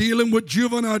of dealing with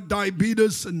juvenile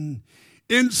diabetes and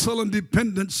insulin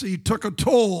dependency took a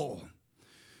toll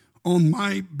on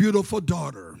my beautiful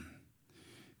daughter.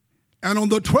 And on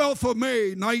the 12th of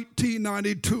May,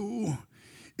 1992,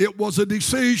 it was a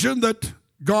decision that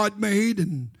God made,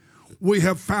 and we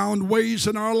have found ways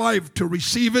in our life to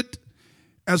receive it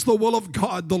as the will of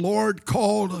God. The Lord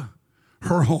called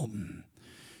her home.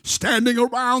 Standing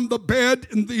around the bed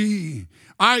in the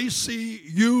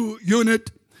ICU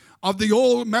unit of the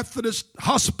old Methodist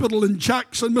hospital in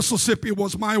Jackson, Mississippi,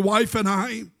 was my wife and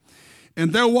I.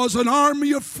 And there was an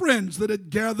army of friends that had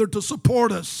gathered to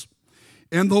support us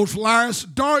in those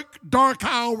last dark, dark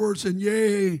hours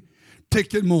and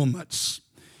ticking moments.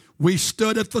 We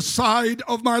stood at the side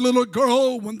of my little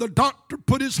girl when the doctor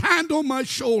put his hand on my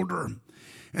shoulder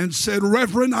and said,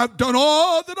 "Reverend, I've done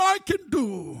all that I can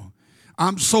do.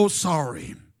 I'm so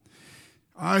sorry."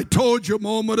 I told you a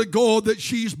moment ago that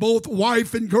she's both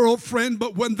wife and girlfriend,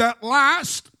 but when that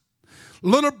last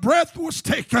little breath was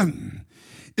taken,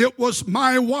 it was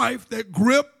my wife that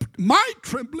gripped my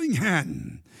trembling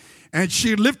hand, and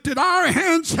she lifted our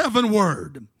hands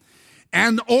heavenward.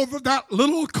 And over that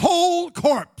little cold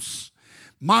corpse,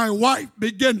 my wife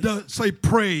began to say,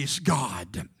 "Praise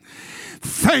God.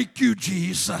 Thank you,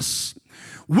 Jesus.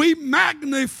 We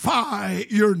magnify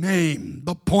your name."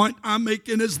 The point I'm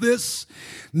making is this: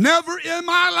 never in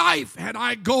my life had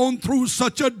I gone through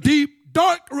such a deep,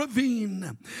 dark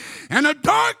ravine and a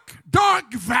dark,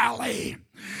 dark valley.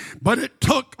 But it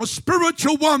took a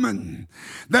spiritual woman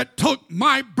that took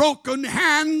my broken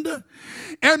hand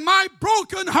and my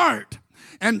broken heart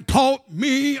and taught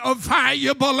me a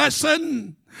valuable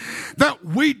lesson, that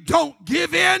we don't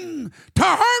give in to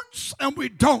hurts and we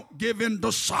don't give in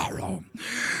to sorrow.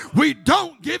 We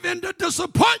don't give in to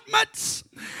disappointments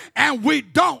and we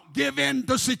don't give in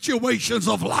to situations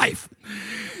of life.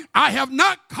 I have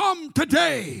not come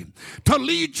today to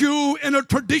lead you in a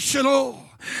traditional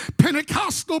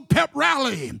Pentecostal pep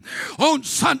rally on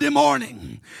Sunday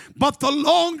morning, but the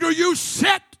longer you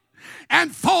sit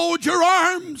and fold your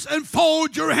arms and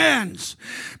fold your hands,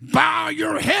 bow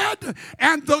your head,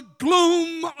 and the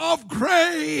gloom of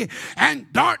gray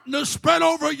and darkness spread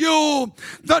over you,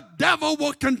 the devil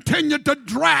will continue to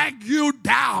drag you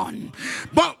down.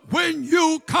 But when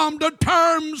you come to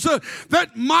terms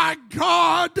that my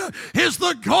God is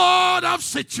the God of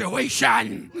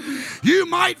situation, you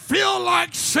might feel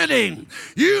like sitting,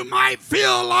 you might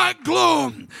feel like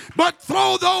gloom, but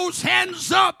throw those hands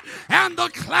up and the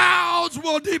clouds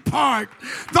will depart.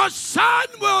 The sun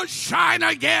will shine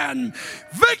again.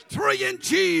 Victory in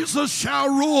Jesus shall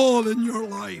rule in your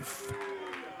life.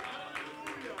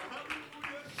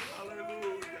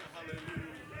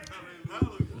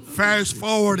 Fast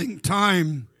forwarding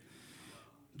time,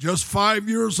 just 5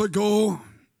 years ago,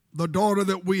 the daughter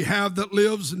that we have that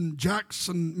lives in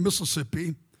Jackson,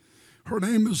 Mississippi, her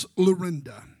name is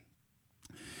Lorinda.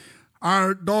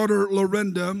 Our daughter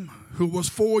Lorinda, who was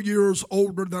 4 years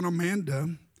older than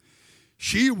Amanda,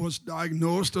 she was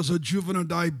diagnosed as a juvenile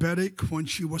diabetic when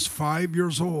she was 5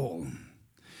 years old.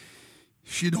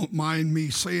 She don't mind me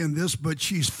saying this, but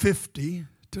she's 50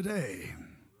 today.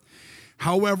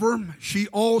 However, she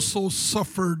also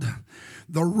suffered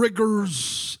the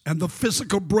rigors and the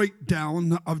physical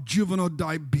breakdown of juvenile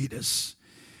diabetes,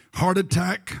 heart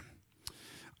attack,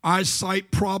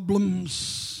 eyesight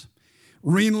problems,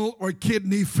 renal or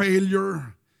kidney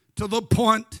failure, to the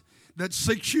point that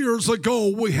 6 years ago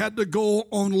we had to go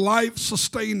on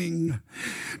life-sustaining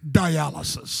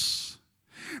dialysis.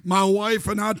 My wife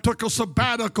and I took a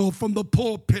sabbatical from the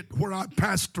pulpit where I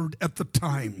pastored at the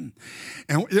time.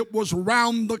 And it was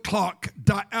round-the-clock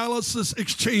dialysis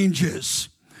exchanges.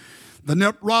 The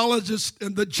nephrologist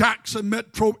in the Jackson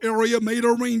metro area made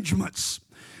arrangements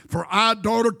for our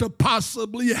daughter to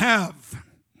possibly have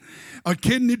a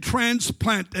kidney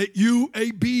transplant at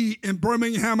UAB in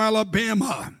Birmingham,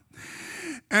 Alabama.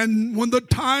 And when the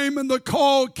time and the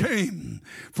call came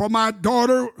for my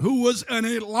daughter, who was in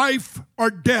a life or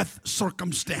death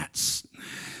circumstance,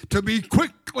 to be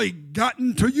quickly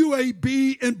gotten to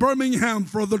UAB in Birmingham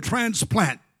for the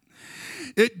transplant,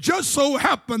 It just so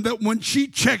happened that when she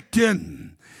checked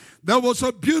in, there was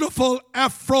a beautiful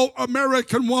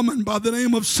Afro-American woman by the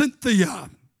name of Cynthia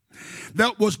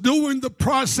that was doing the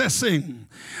processing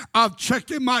of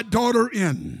checking my daughter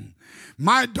in.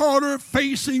 My daughter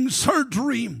facing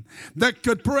surgery that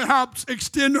could perhaps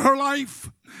extend her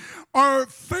life, or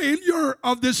failure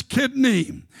of this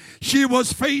kidney. She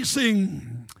was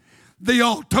facing the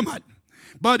ultimate.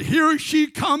 But here she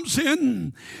comes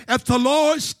in at the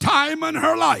lowest time in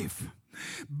her life,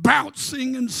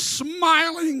 bouncing and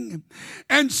smiling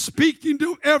and speaking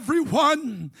to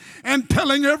everyone and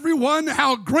telling everyone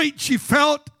how great she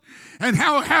felt and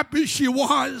how happy she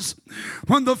was,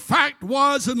 when the fact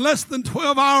was in less than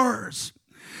 12 hours,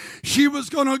 she was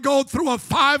going to go through a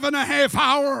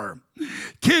 5.5-hour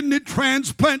kidney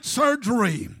transplant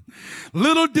surgery.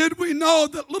 Little did we know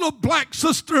that little black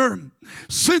sister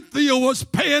Cynthia was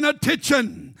paying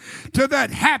attention to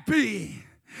that happy,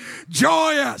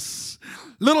 joyous,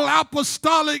 little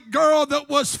apostolic girl that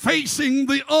was facing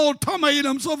the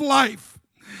ultimatums of life.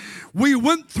 We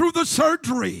went through the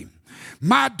surgery.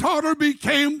 My daughter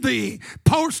became the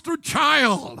poster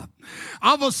child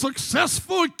of a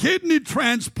successful kidney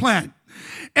transplant.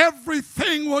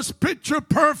 Everything was picture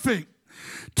perfect.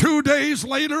 2 days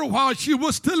later, while she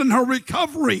was still in her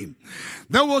recovery,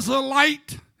 there was a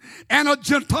light and a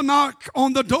gentle knock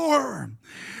on the door.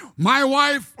 My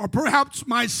wife, or perhaps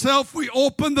myself, we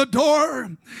opened the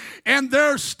door, and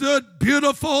there stood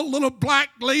beautiful little black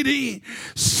lady,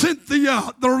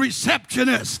 Cynthia, the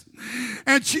receptionist.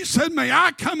 And she said, "May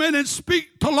I come in and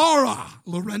speak to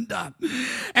Lorinda?"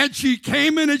 And she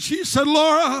came in and she said,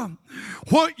 "Laura,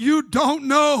 what you don't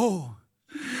know,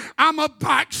 I'm a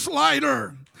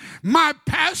backslider. My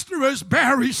pastor is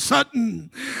Barry Sutton.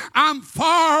 I'm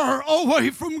far away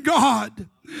from God.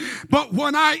 But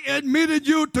when I admitted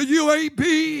you to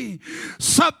UAB,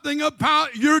 something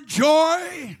about your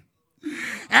joy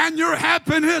and your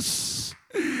happiness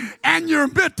and your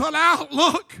mental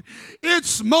outlook, it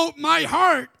smote my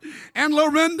heart. And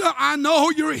Lorinda, I know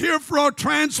you're here for a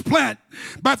transplant,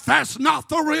 but that's not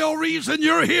the real reason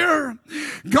you're here.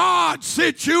 God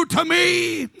sent you to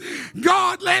me.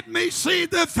 God let me see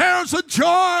that there's a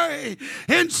joy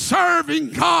in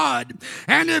serving God.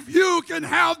 And if you can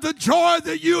have the joy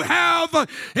that you have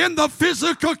in the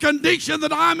physical condition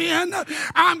that I'm in,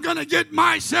 I'm going to get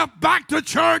myself back to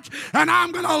church and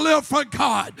I'm going to live for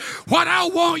God. What I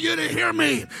want you to hear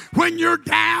me, when you're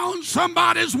down,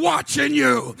 somebody's watching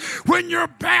you. When you're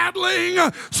battling,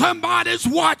 somebody's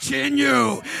watching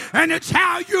you. And it's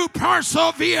how you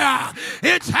persevere.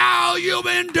 It's how you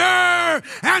endure.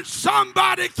 And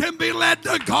somebody can be led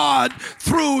to God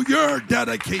through your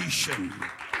dedication.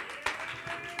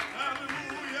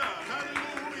 Hallelujah.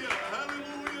 Hallelujah.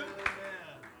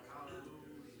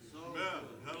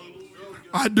 Hallelujah.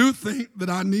 I do think that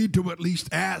I need to at least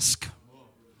ask,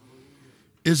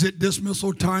 is it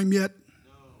dismissal time yet?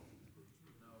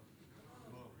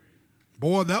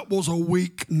 Boy, that was a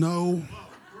weak no.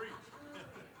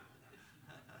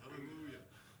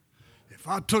 If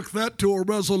I took that to a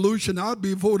resolution, I'd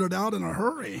be voted out in a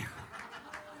hurry.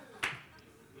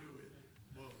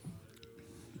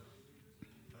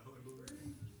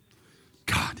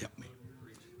 God help me.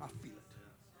 I feel it.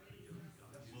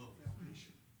 That's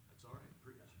all right.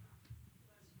 Preach.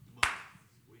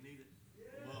 We need it.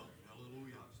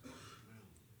 Hallelujah.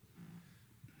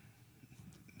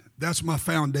 That's my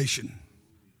foundation.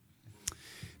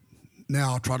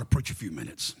 Now I'll try to preach a few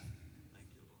minutes.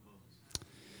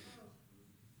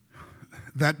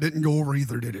 That didn't go over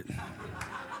either, did it?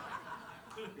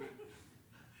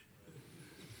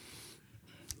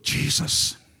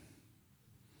 Jesus.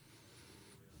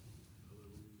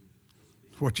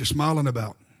 What you smiling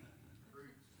about?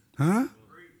 Huh?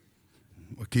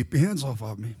 Well, keep your hands off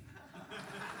of me.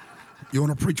 You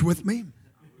want to preach with me?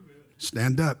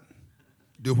 Stand up.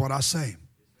 Do what I say.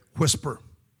 Whisper,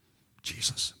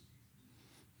 Jesus.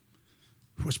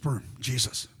 Whisper,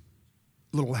 Jesus.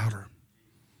 A little louder.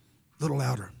 A little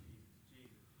louder.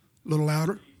 A little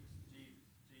louder.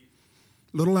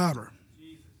 A little louder.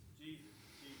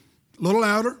 A little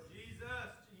louder.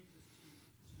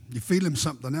 You feeling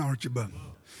something now, aren't you, bud?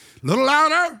 A little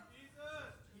louder.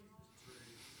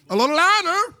 A little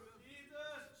louder.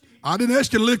 I didn't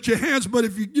ask you to lift your hands, but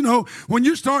if when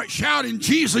you start shouting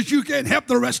Jesus, you can't help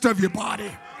the rest of your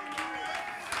body.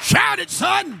 Shout it,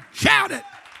 son. Shout it.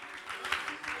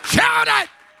 Shout it.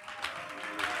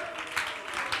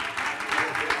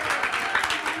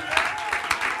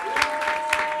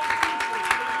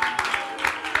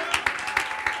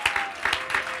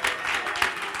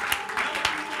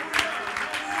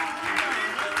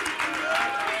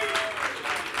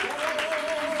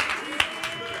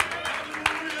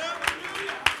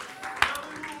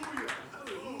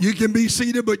 You can be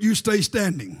seated, but you stay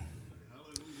standing.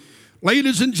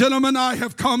 Ladies and gentlemen, I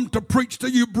have come to preach to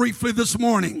you briefly this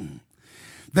morning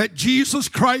that Jesus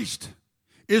Christ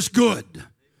is good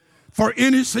for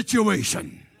any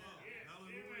situation.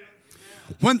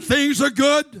 When things are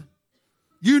good,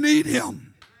 you need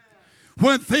him.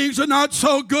 When things are not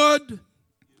so good,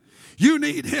 you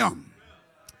need him.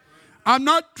 I'm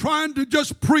not trying to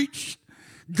just preach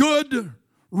good,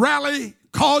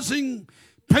 rally-causing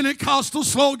Pentecostal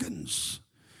slogans,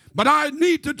 but I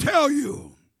need to tell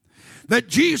you that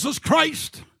Jesus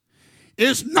Christ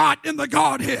is not in the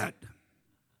Godhead,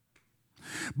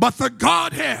 but the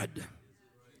Godhead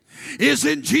is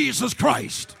in Jesus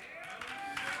Christ.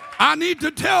 I need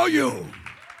to tell you,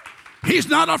 he's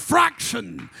not a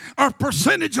fraction or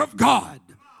percentage of God.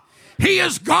 He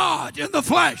is God in the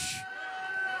flesh.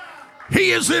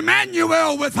 He is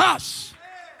Emmanuel with us.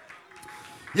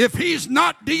 If he's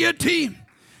not deity,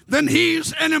 then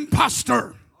he's an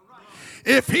imposter.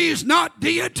 If he's not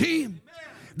deity,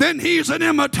 then he's an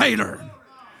imitator.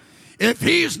 If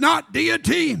he's not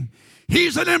deity,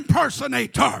 he's an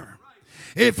impersonator.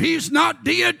 If he's not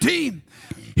deity,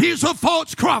 he's a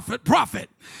false prophet.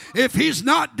 If he's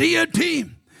not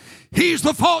deity, he's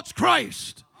the false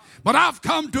Christ. But I've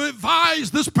come to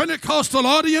advise this Pentecostal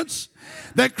audience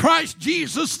that Christ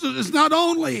Jesus is not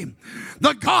only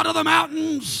the God of the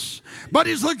mountains, but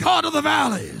he's the God of the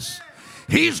valleys.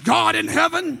 He's God in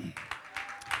heaven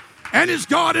and he's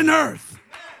God in earth.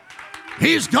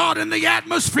 He's God in the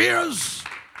atmospheres.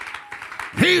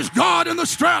 He's God in the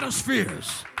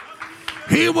stratospheres.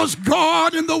 He was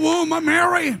God in the womb of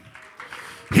Mary.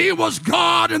 He was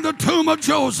God in the tomb of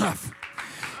Joseph.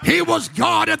 He was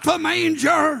God at the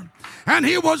manger, and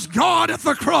he was God at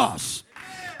the cross.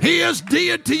 He is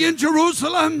deity in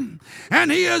Jerusalem,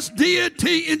 and he is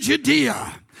deity in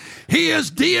Judea. He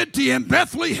is deity in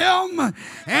Bethlehem,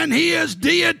 and he is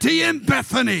deity in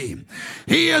Bethany.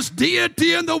 He is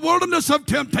deity in the wilderness of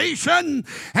temptation,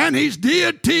 and he's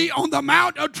deity on the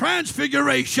Mount of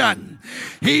Transfiguration.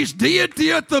 He's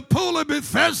deity at the pool of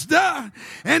Bethesda,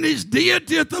 and he's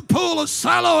deity at the pool of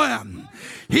Siloam.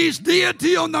 He's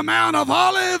deity on the Mount of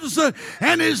Olives,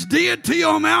 and his deity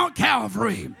on Mount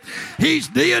Calvary. He's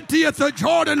deity at the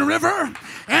Jordan River,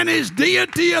 and his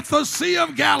deity at the Sea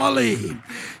of Galilee.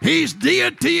 He's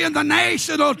deity in the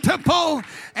national temple,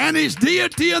 and his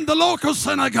deity in the local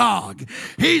synagogue.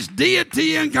 He's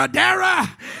deity in Gadara,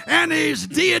 and his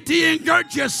deity in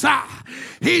Gergesa.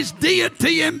 He's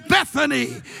deity in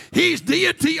Bethany. He's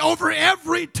deity over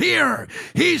every tear.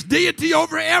 He's deity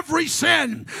over every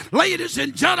sin. Ladies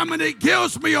and gentlemen, it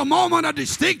gives me a moment of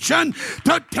distinction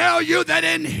to tell you that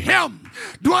in him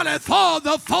dwelleth all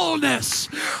the fullness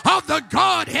of the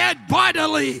Godhead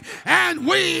bodily, and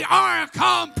we are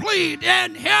complete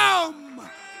in him.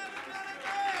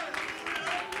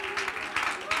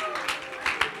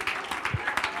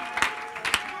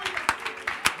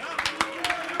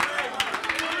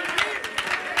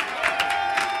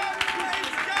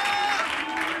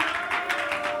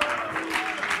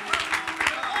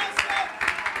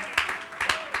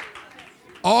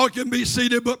 All can be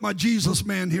seated but my Jesus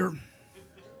man here.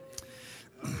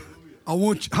 I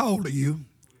want you, how old are you?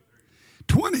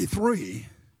 23.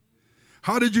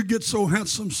 How did you get so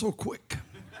handsome so quick?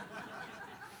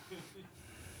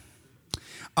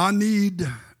 I need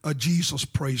a Jesus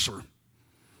praiser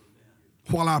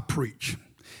while I preach.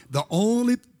 The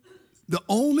only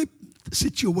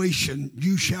situation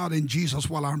you shout in Jesus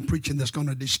while I'm preaching that's going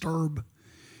to disturb,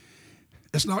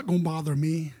 it's not going to bother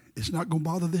me. It's not going to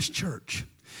bother this church.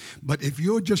 But if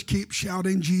you'll just keep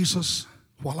shouting Jesus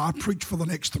while I preach for the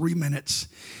next 3 minutes,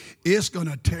 it's going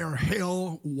to tear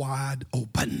hell wide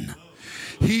open.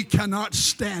 He cannot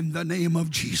stand the name of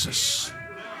Jesus.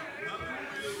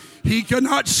 He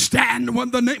cannot stand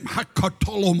when the name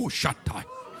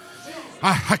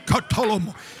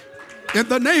in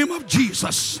the name of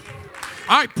Jesus.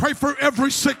 I pray for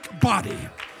every sick body.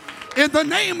 In the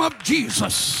name of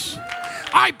Jesus,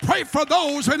 I pray for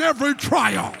those in every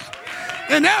trial.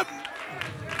 In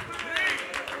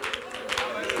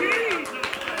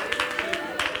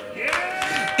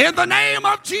the name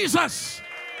of Jesus.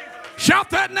 Shout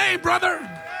that name, brother.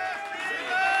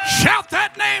 Shout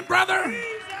that name, brother.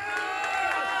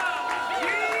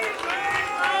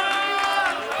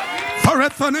 For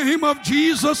at the name of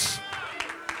Jesus.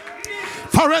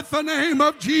 For at the name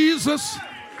of Jesus.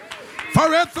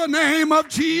 For at the name of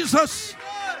Jesus.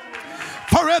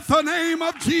 For at the name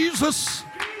of Jesus,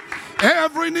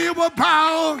 every knee will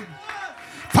bow.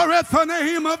 For at the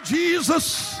name of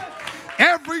Jesus,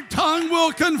 every tongue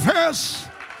will confess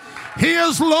He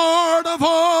is Lord of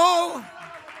all.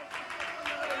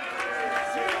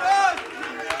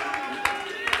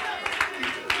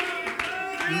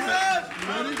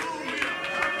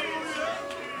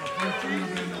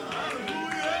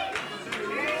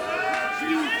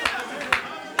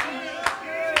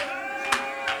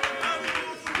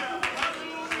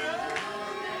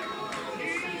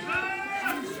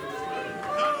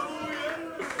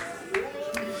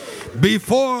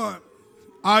 Before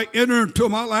I enter into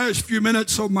my last few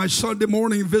minutes of my Sunday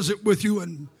morning visit with you,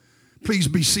 and please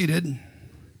be seated,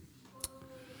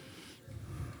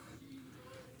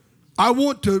 I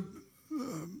want to,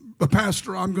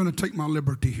 Pastor, I'm going to take my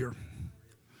liberty here.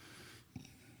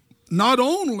 Not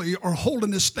only are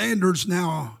holiness standards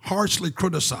now harshly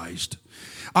criticized,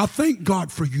 I thank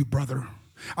God for you, brother.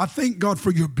 I thank God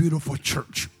for your beautiful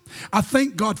church. I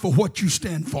thank God for what you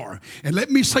stand for. And let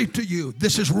me say to you,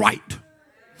 this is right.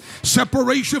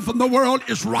 Separation from the world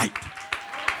is right.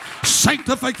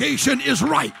 Sanctification is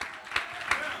right.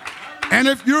 And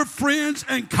if your friends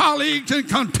and colleagues and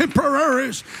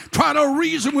contemporaries try to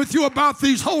reason with you about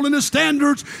these holiness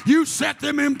standards, you set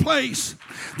them in place.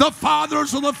 The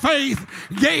fathers of the faith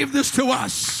gave this to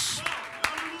us.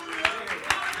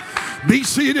 Be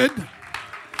seated.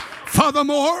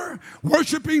 Furthermore,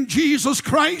 worshiping Jesus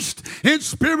Christ in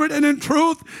spirit and in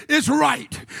truth is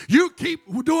right. You keep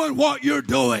doing what you're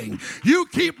doing. You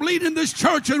keep leading this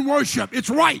church in worship. It's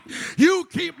right. You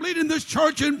keep leading this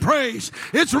church in praise.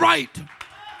 It's right.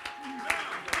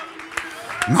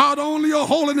 Not only are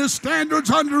holiness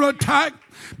standards under attack,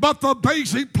 but the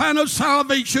basic plan of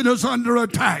salvation is under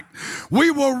attack.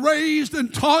 We were raised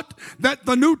and taught that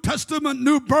the New Testament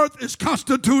new birth is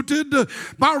constituted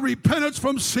by repentance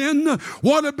from sin,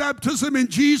 water baptism in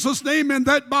Jesus' name, and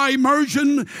that by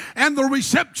immersion and the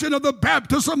reception of the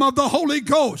baptism of the Holy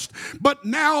Ghost. But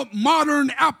now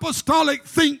modern apostolic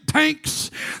think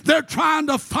tanks, they're trying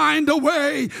to find a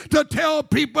way to tell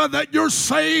people that you're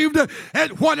saved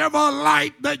at whatever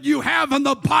light that you have in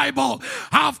the Bible.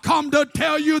 I've come to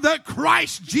tell you that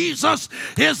Christ Jesus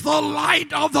is the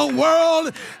light of the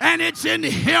world, and it's in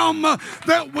Him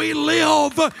that we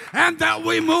live and that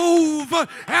we move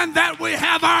and that we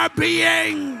have our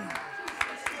being.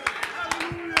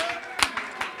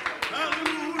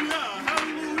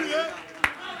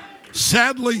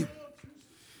 Sadly,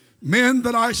 men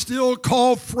that I still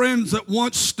call friends that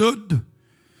once stood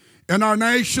in our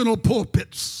national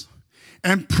pulpits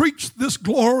and preached this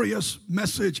glorious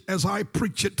message as I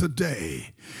preach it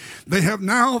today, they have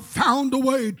now found a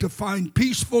way to find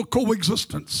peaceful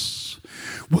coexistence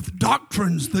with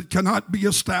doctrines that cannot be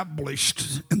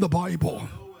established in the Bible.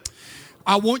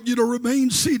 I want you to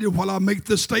remain seated while I make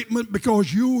this statement,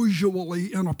 because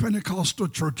usually in a Pentecostal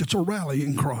church it's a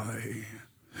rallying cry.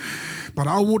 But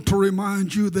I want to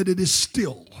remind you that it is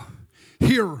still,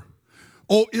 "Hear,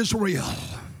 O Israel,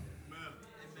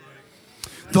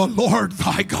 the Lord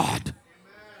thy God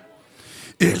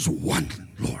is one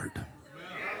Lord."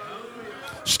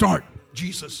 Start.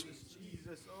 Jesus.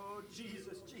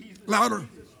 Louder.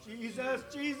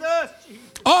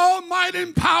 All might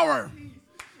and power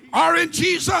are in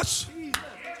Jesus.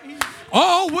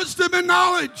 All wisdom and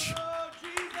knowledge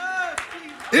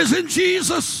is in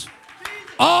Jesus.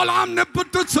 All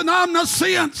omnipotence and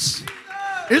omniscience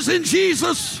is in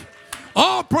Jesus.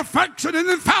 All perfection and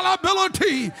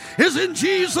infallibility is in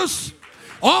Jesus.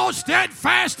 All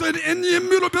steadfast and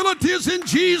immutability is in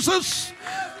Jesus.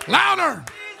 Louder.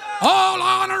 All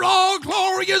honor, all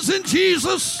glory is in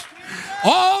Jesus.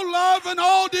 All love and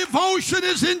all devotion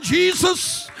is in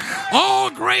Jesus.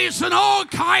 All grace and all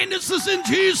kindness is in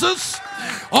Jesus.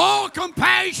 All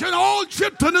compassion, all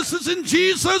gentleness is in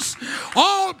Jesus.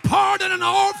 All pardon and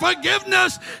all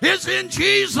forgiveness is in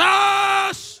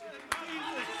Jesus.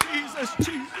 Jesus,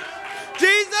 Jesus,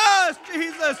 Jesus,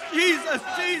 Jesus, Jesus,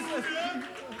 Jesus,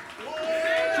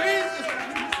 Jesus.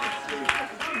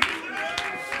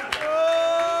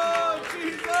 Oh,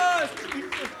 Jesus,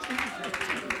 Jesus, Jesus.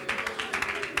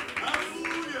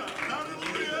 Hallelujah.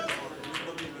 Hallelujah.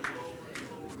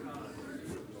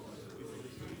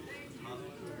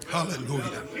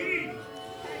 Hallelujah.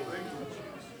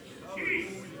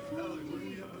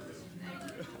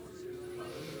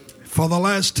 For the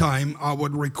last time, I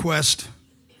would request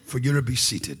for you to be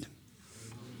seated.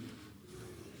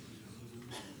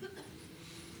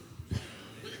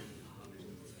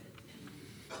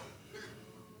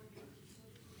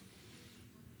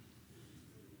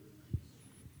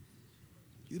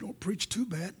 You don't preach too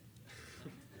bad.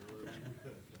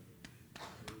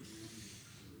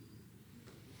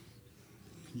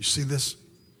 You see this?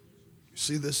 You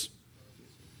see this?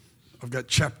 I've got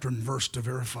chapter and verse to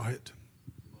verify it.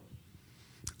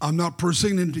 I'm not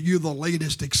presenting to you the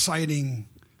latest exciting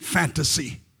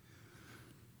fantasy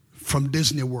from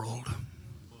Disney World.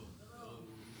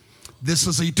 This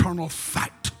is eternal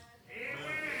fact.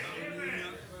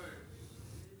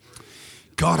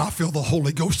 God, I feel the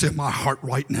Holy Ghost in my heart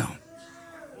right now.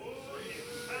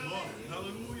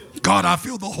 God, I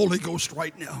feel the Holy Ghost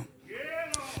right now.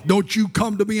 Don't you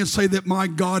come to me and say that my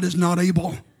God is not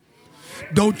able.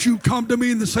 Don't you come to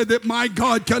me and say that my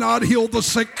God cannot heal the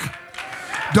sick.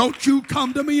 Don't you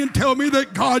come to me and tell me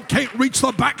that God can't reach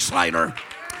the backslider.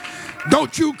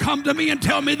 Don't you come to me and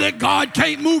tell me that God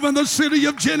can't move in the city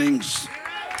of Jennings.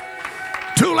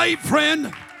 Too late,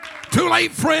 friend. Too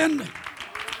late, friend.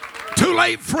 Too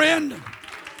late, friend.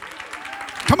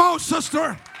 Come on,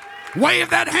 sister. Wave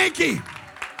that hanky.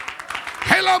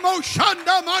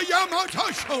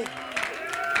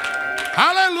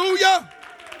 Hallelujah.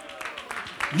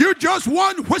 You're just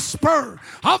one whisper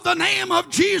of the name of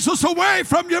Jesus away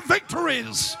from your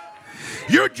victories.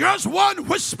 You're just one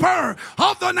whisper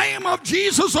of the name of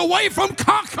Jesus away from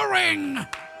conquering.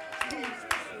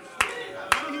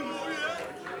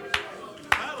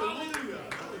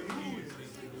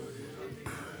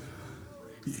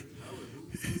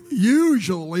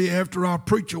 Usually after I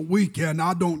preach a weekend,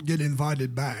 I don't get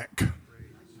invited back.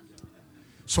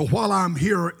 So while I'm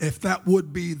here, if that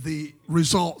would be the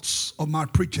results of my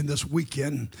preaching this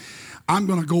weekend, I'm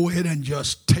going to go ahead and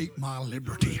just take my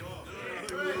liberty.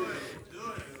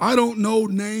 I don't know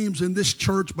names in this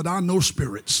church, but I know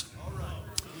spirits.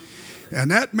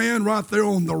 And that man right there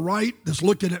on the right that's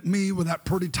looking at me with that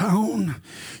pretty tone,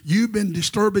 you've been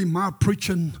disturbing my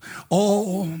preaching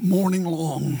all morning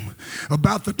long.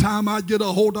 About the time I get a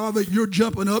hold of it, you're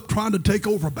jumping up trying to take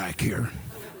over back here.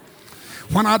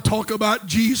 When I talk about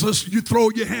Jesus, you throw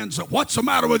your hands up. What's the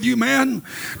matter with you, man?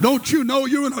 Don't you know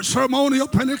you're in a ceremonial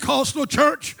Pentecostal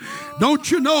church?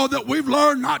 Don't you know that we've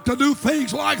learned not to do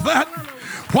things like that?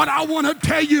 What I want to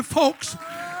tell you, folks,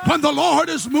 when the Lord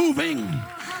is moving,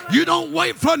 you don't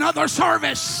wait for another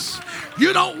service.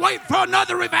 You don't wait for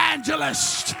another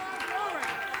evangelist.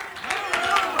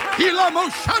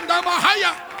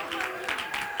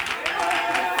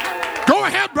 Go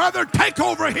ahead, brother. Take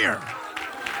over here.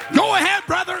 Go ahead,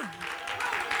 brother.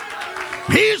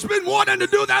 He's been wanting to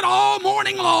do that all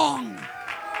morning long.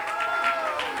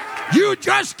 You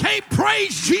just can't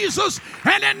praise Jesus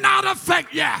and it not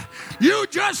affect you. You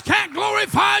just can't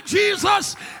glorify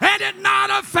Jesus and it not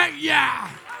affect you.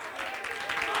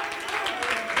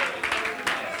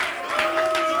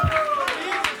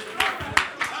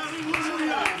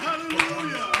 Hallelujah,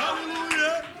 hallelujah,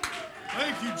 hallelujah.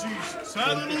 Thank you, Jesus.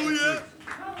 Hallelujah.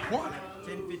 What?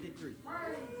 10:53.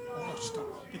 Oh, stop.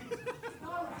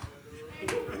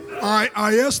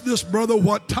 I asked this brother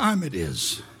what time it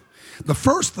is. The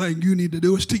first thing you need to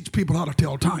do is teach people how to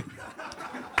tell time.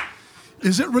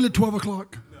 Is it really 12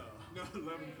 o'clock? No,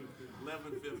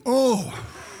 11:50. Oh.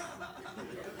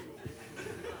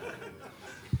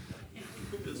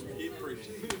 Just keep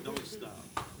preaching. Don't stop.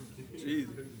 Jesus.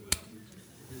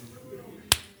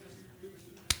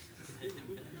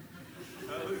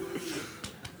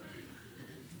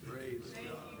 Praise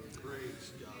God.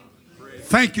 Praise God. Praise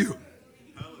Thank you. God.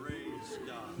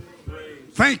 Praise.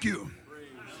 Thank you.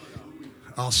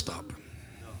 I'll stop.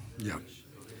 Yeah.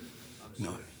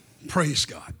 No. Praise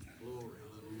God.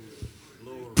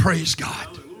 Praise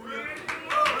God.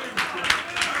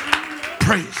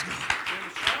 Praise God.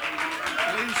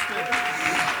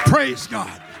 Praise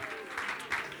God.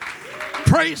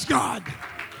 Praise God.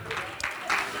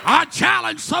 I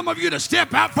challenge some of you to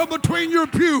step out from between your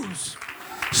pews.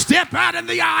 Step out in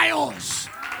the aisles.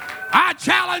 I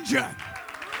challenge you.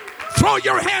 Throw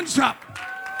your hands up.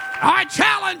 I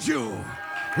challenge you.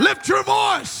 Lift your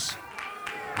voice.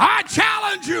 I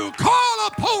challenge you. Call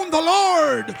upon the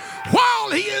Lord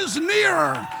while He is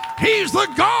near. He's the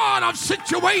God of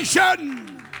situation.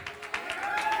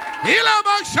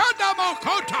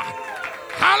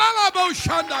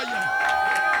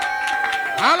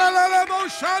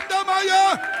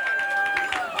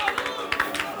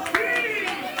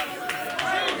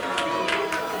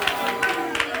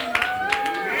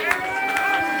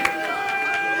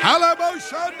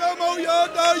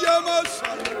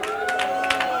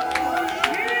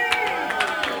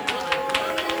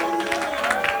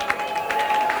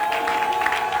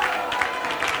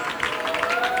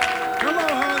 Come on,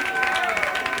 hon.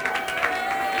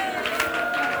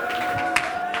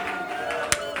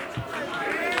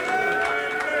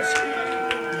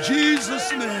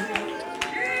 Jesus' name.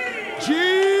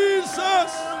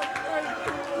 Jesus.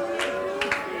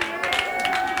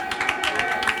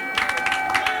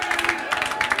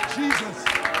 Jesus.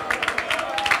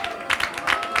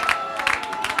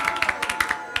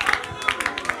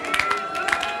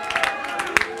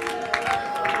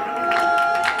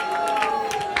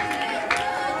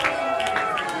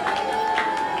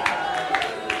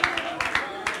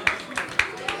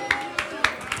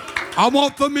 I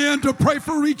want the men to pray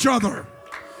for each other,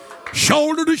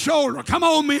 shoulder to shoulder. Come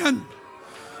on, men.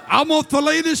 I want the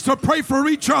ladies to pray for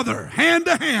each other, hand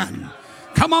to hand.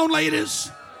 Come on,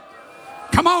 ladies.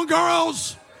 Come on,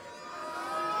 girls.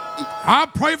 I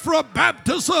pray for a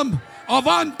baptism of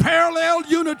unparalleled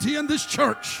unity in this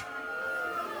church.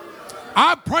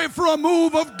 I pray for a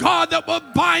move of God that will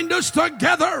bind us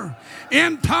together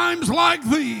in times like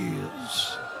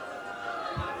these.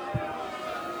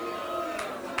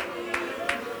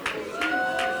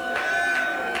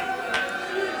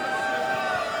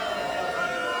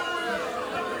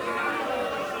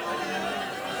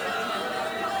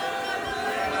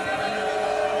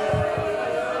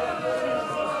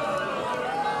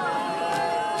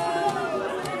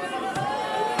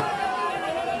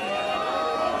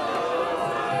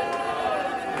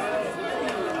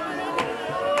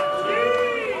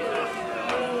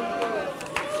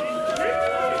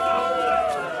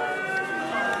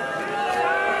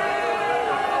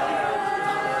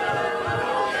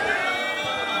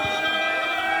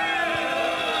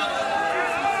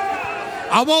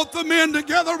 I want the men to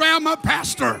gather around my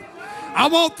pastor. I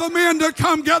want the men to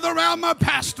come gather around my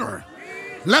pastor.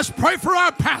 Let's pray for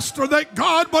our pastor that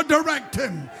God will direct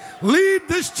him. Lead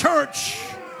this church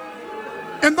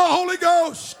in the Holy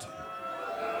Ghost.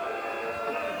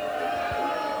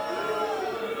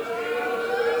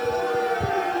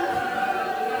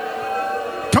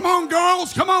 Come on,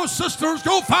 girls. Come on, sisters.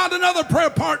 Go find another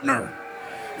prayer partner.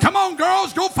 Come on,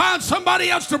 girls. Go find somebody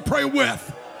else to pray with.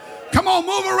 Come on,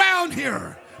 move around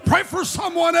here. Pray for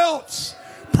someone else.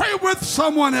 Pray with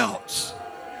someone else.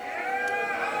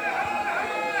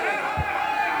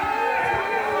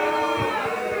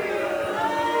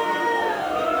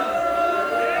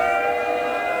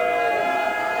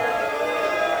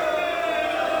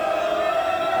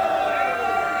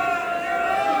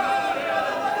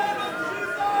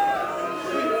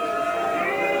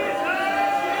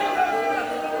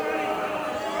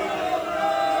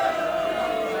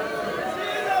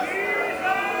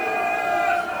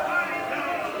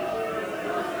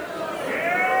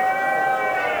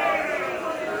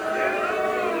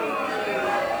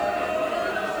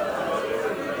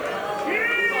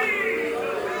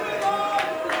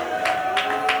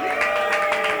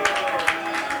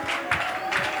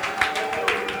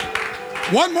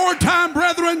 One more time,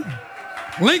 brethren.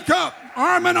 Link up,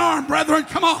 arm in arm, brethren.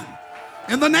 Come on.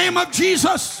 In the name of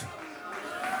Jesus.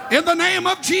 In the name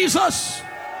of Jesus.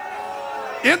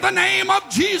 In the name of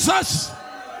Jesus.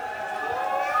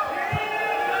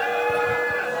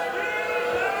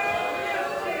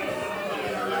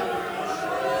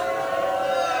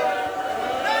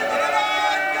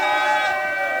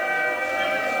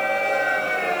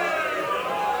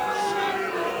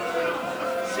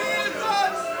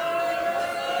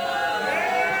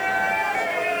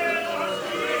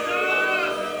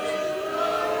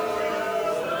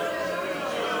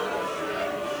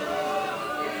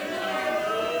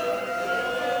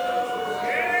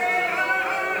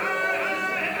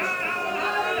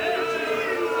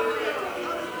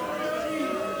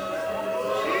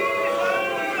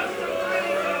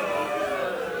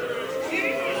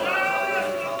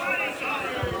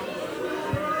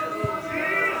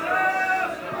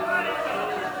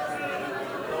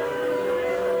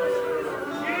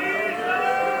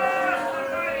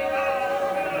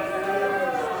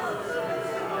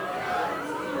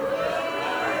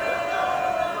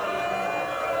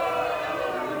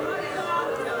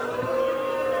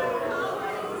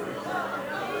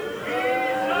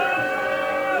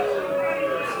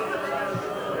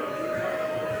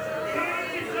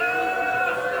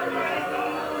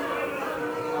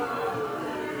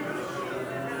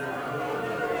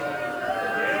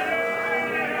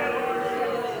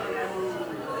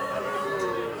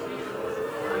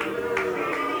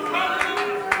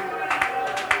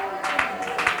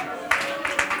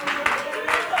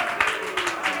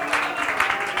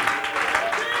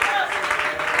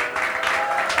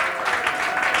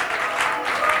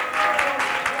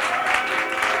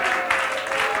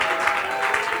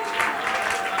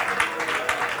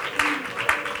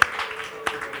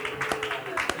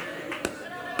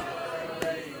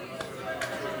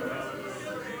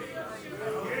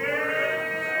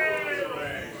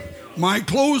 My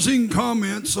closing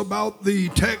comments about the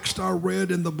text I read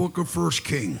in the book of 1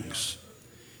 Kings.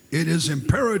 It is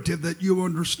imperative that you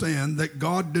understand that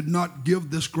God did not give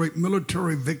this great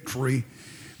military victory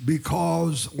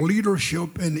because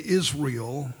leadership in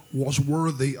Israel was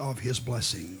worthy of his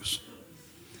blessings.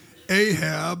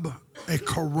 Ahab, a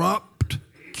corrupt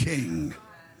king,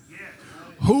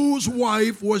 whose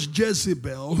wife was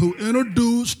Jezebel, who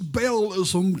introduced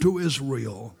Baalism to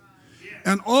Israel.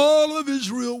 And all of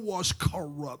Israel was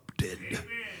corrupted.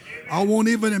 I won't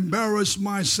even embarrass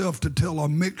myself to tell a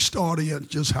mixed audience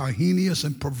just how heinous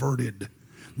and perverted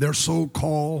their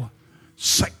so-called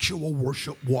sexual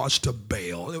worship was to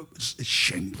Baal. It's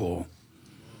shameful.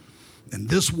 And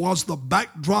this was the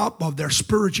backdrop of their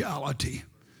spirituality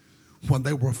when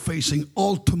they were facing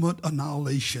ultimate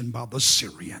annihilation by the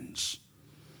Syrians.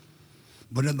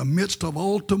 But in the midst of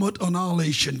ultimate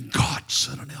annihilation, God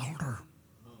sent an elder.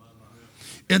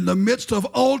 In the midst of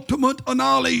ultimate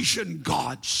annihilation,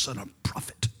 God sent a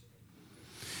prophet.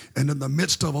 And in the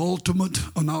midst of ultimate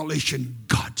annihilation,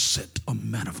 God sent a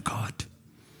man of God.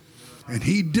 And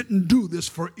he didn't do this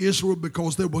for Israel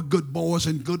because they were good boys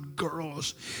and good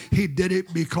girls. He did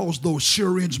it because those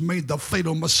Syrians made the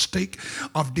fatal mistake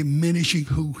of diminishing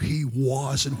who he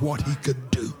was and what he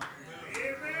could do.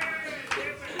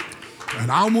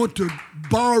 And I want to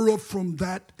borrow from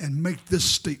that and make this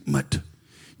statement.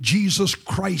 Jesus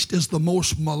Christ is the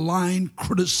most maligned,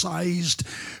 criticized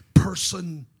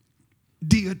person,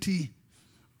 deity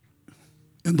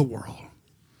in the world.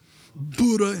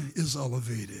 Buddha is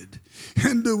elevated.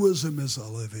 Hinduism is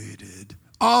elevated.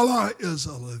 Allah is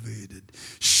elevated.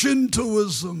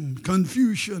 Shintoism,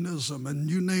 Confucianism, and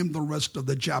you name the rest of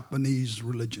the Japanese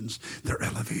religions, they're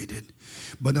elevated.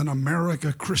 But in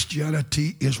America,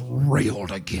 Christianity is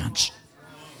railed against.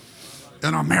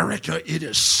 In America, it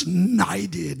is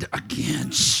snited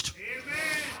against.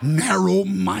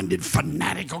 Narrow-minded,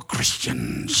 fanatical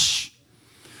Christians.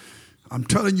 I'm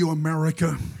telling you,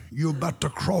 America, you're about to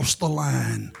cross the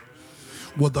line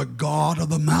with the God of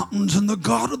the mountains and the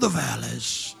God of the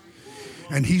valleys.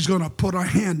 And he's going to put a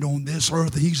hand on this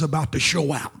earth and he's about to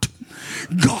show out.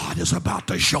 God is about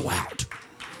to show out.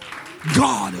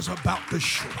 God is about to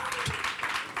show out.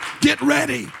 Get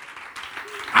ready.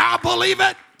 I believe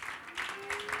it.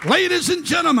 Ladies and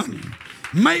gentlemen,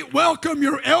 may welcome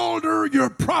your elder, your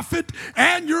prophet,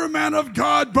 and your man of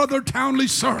God, Brother Townley,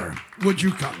 sir. Would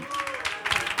you come?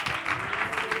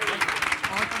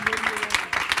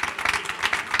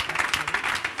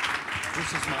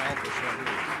 This is my office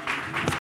right here.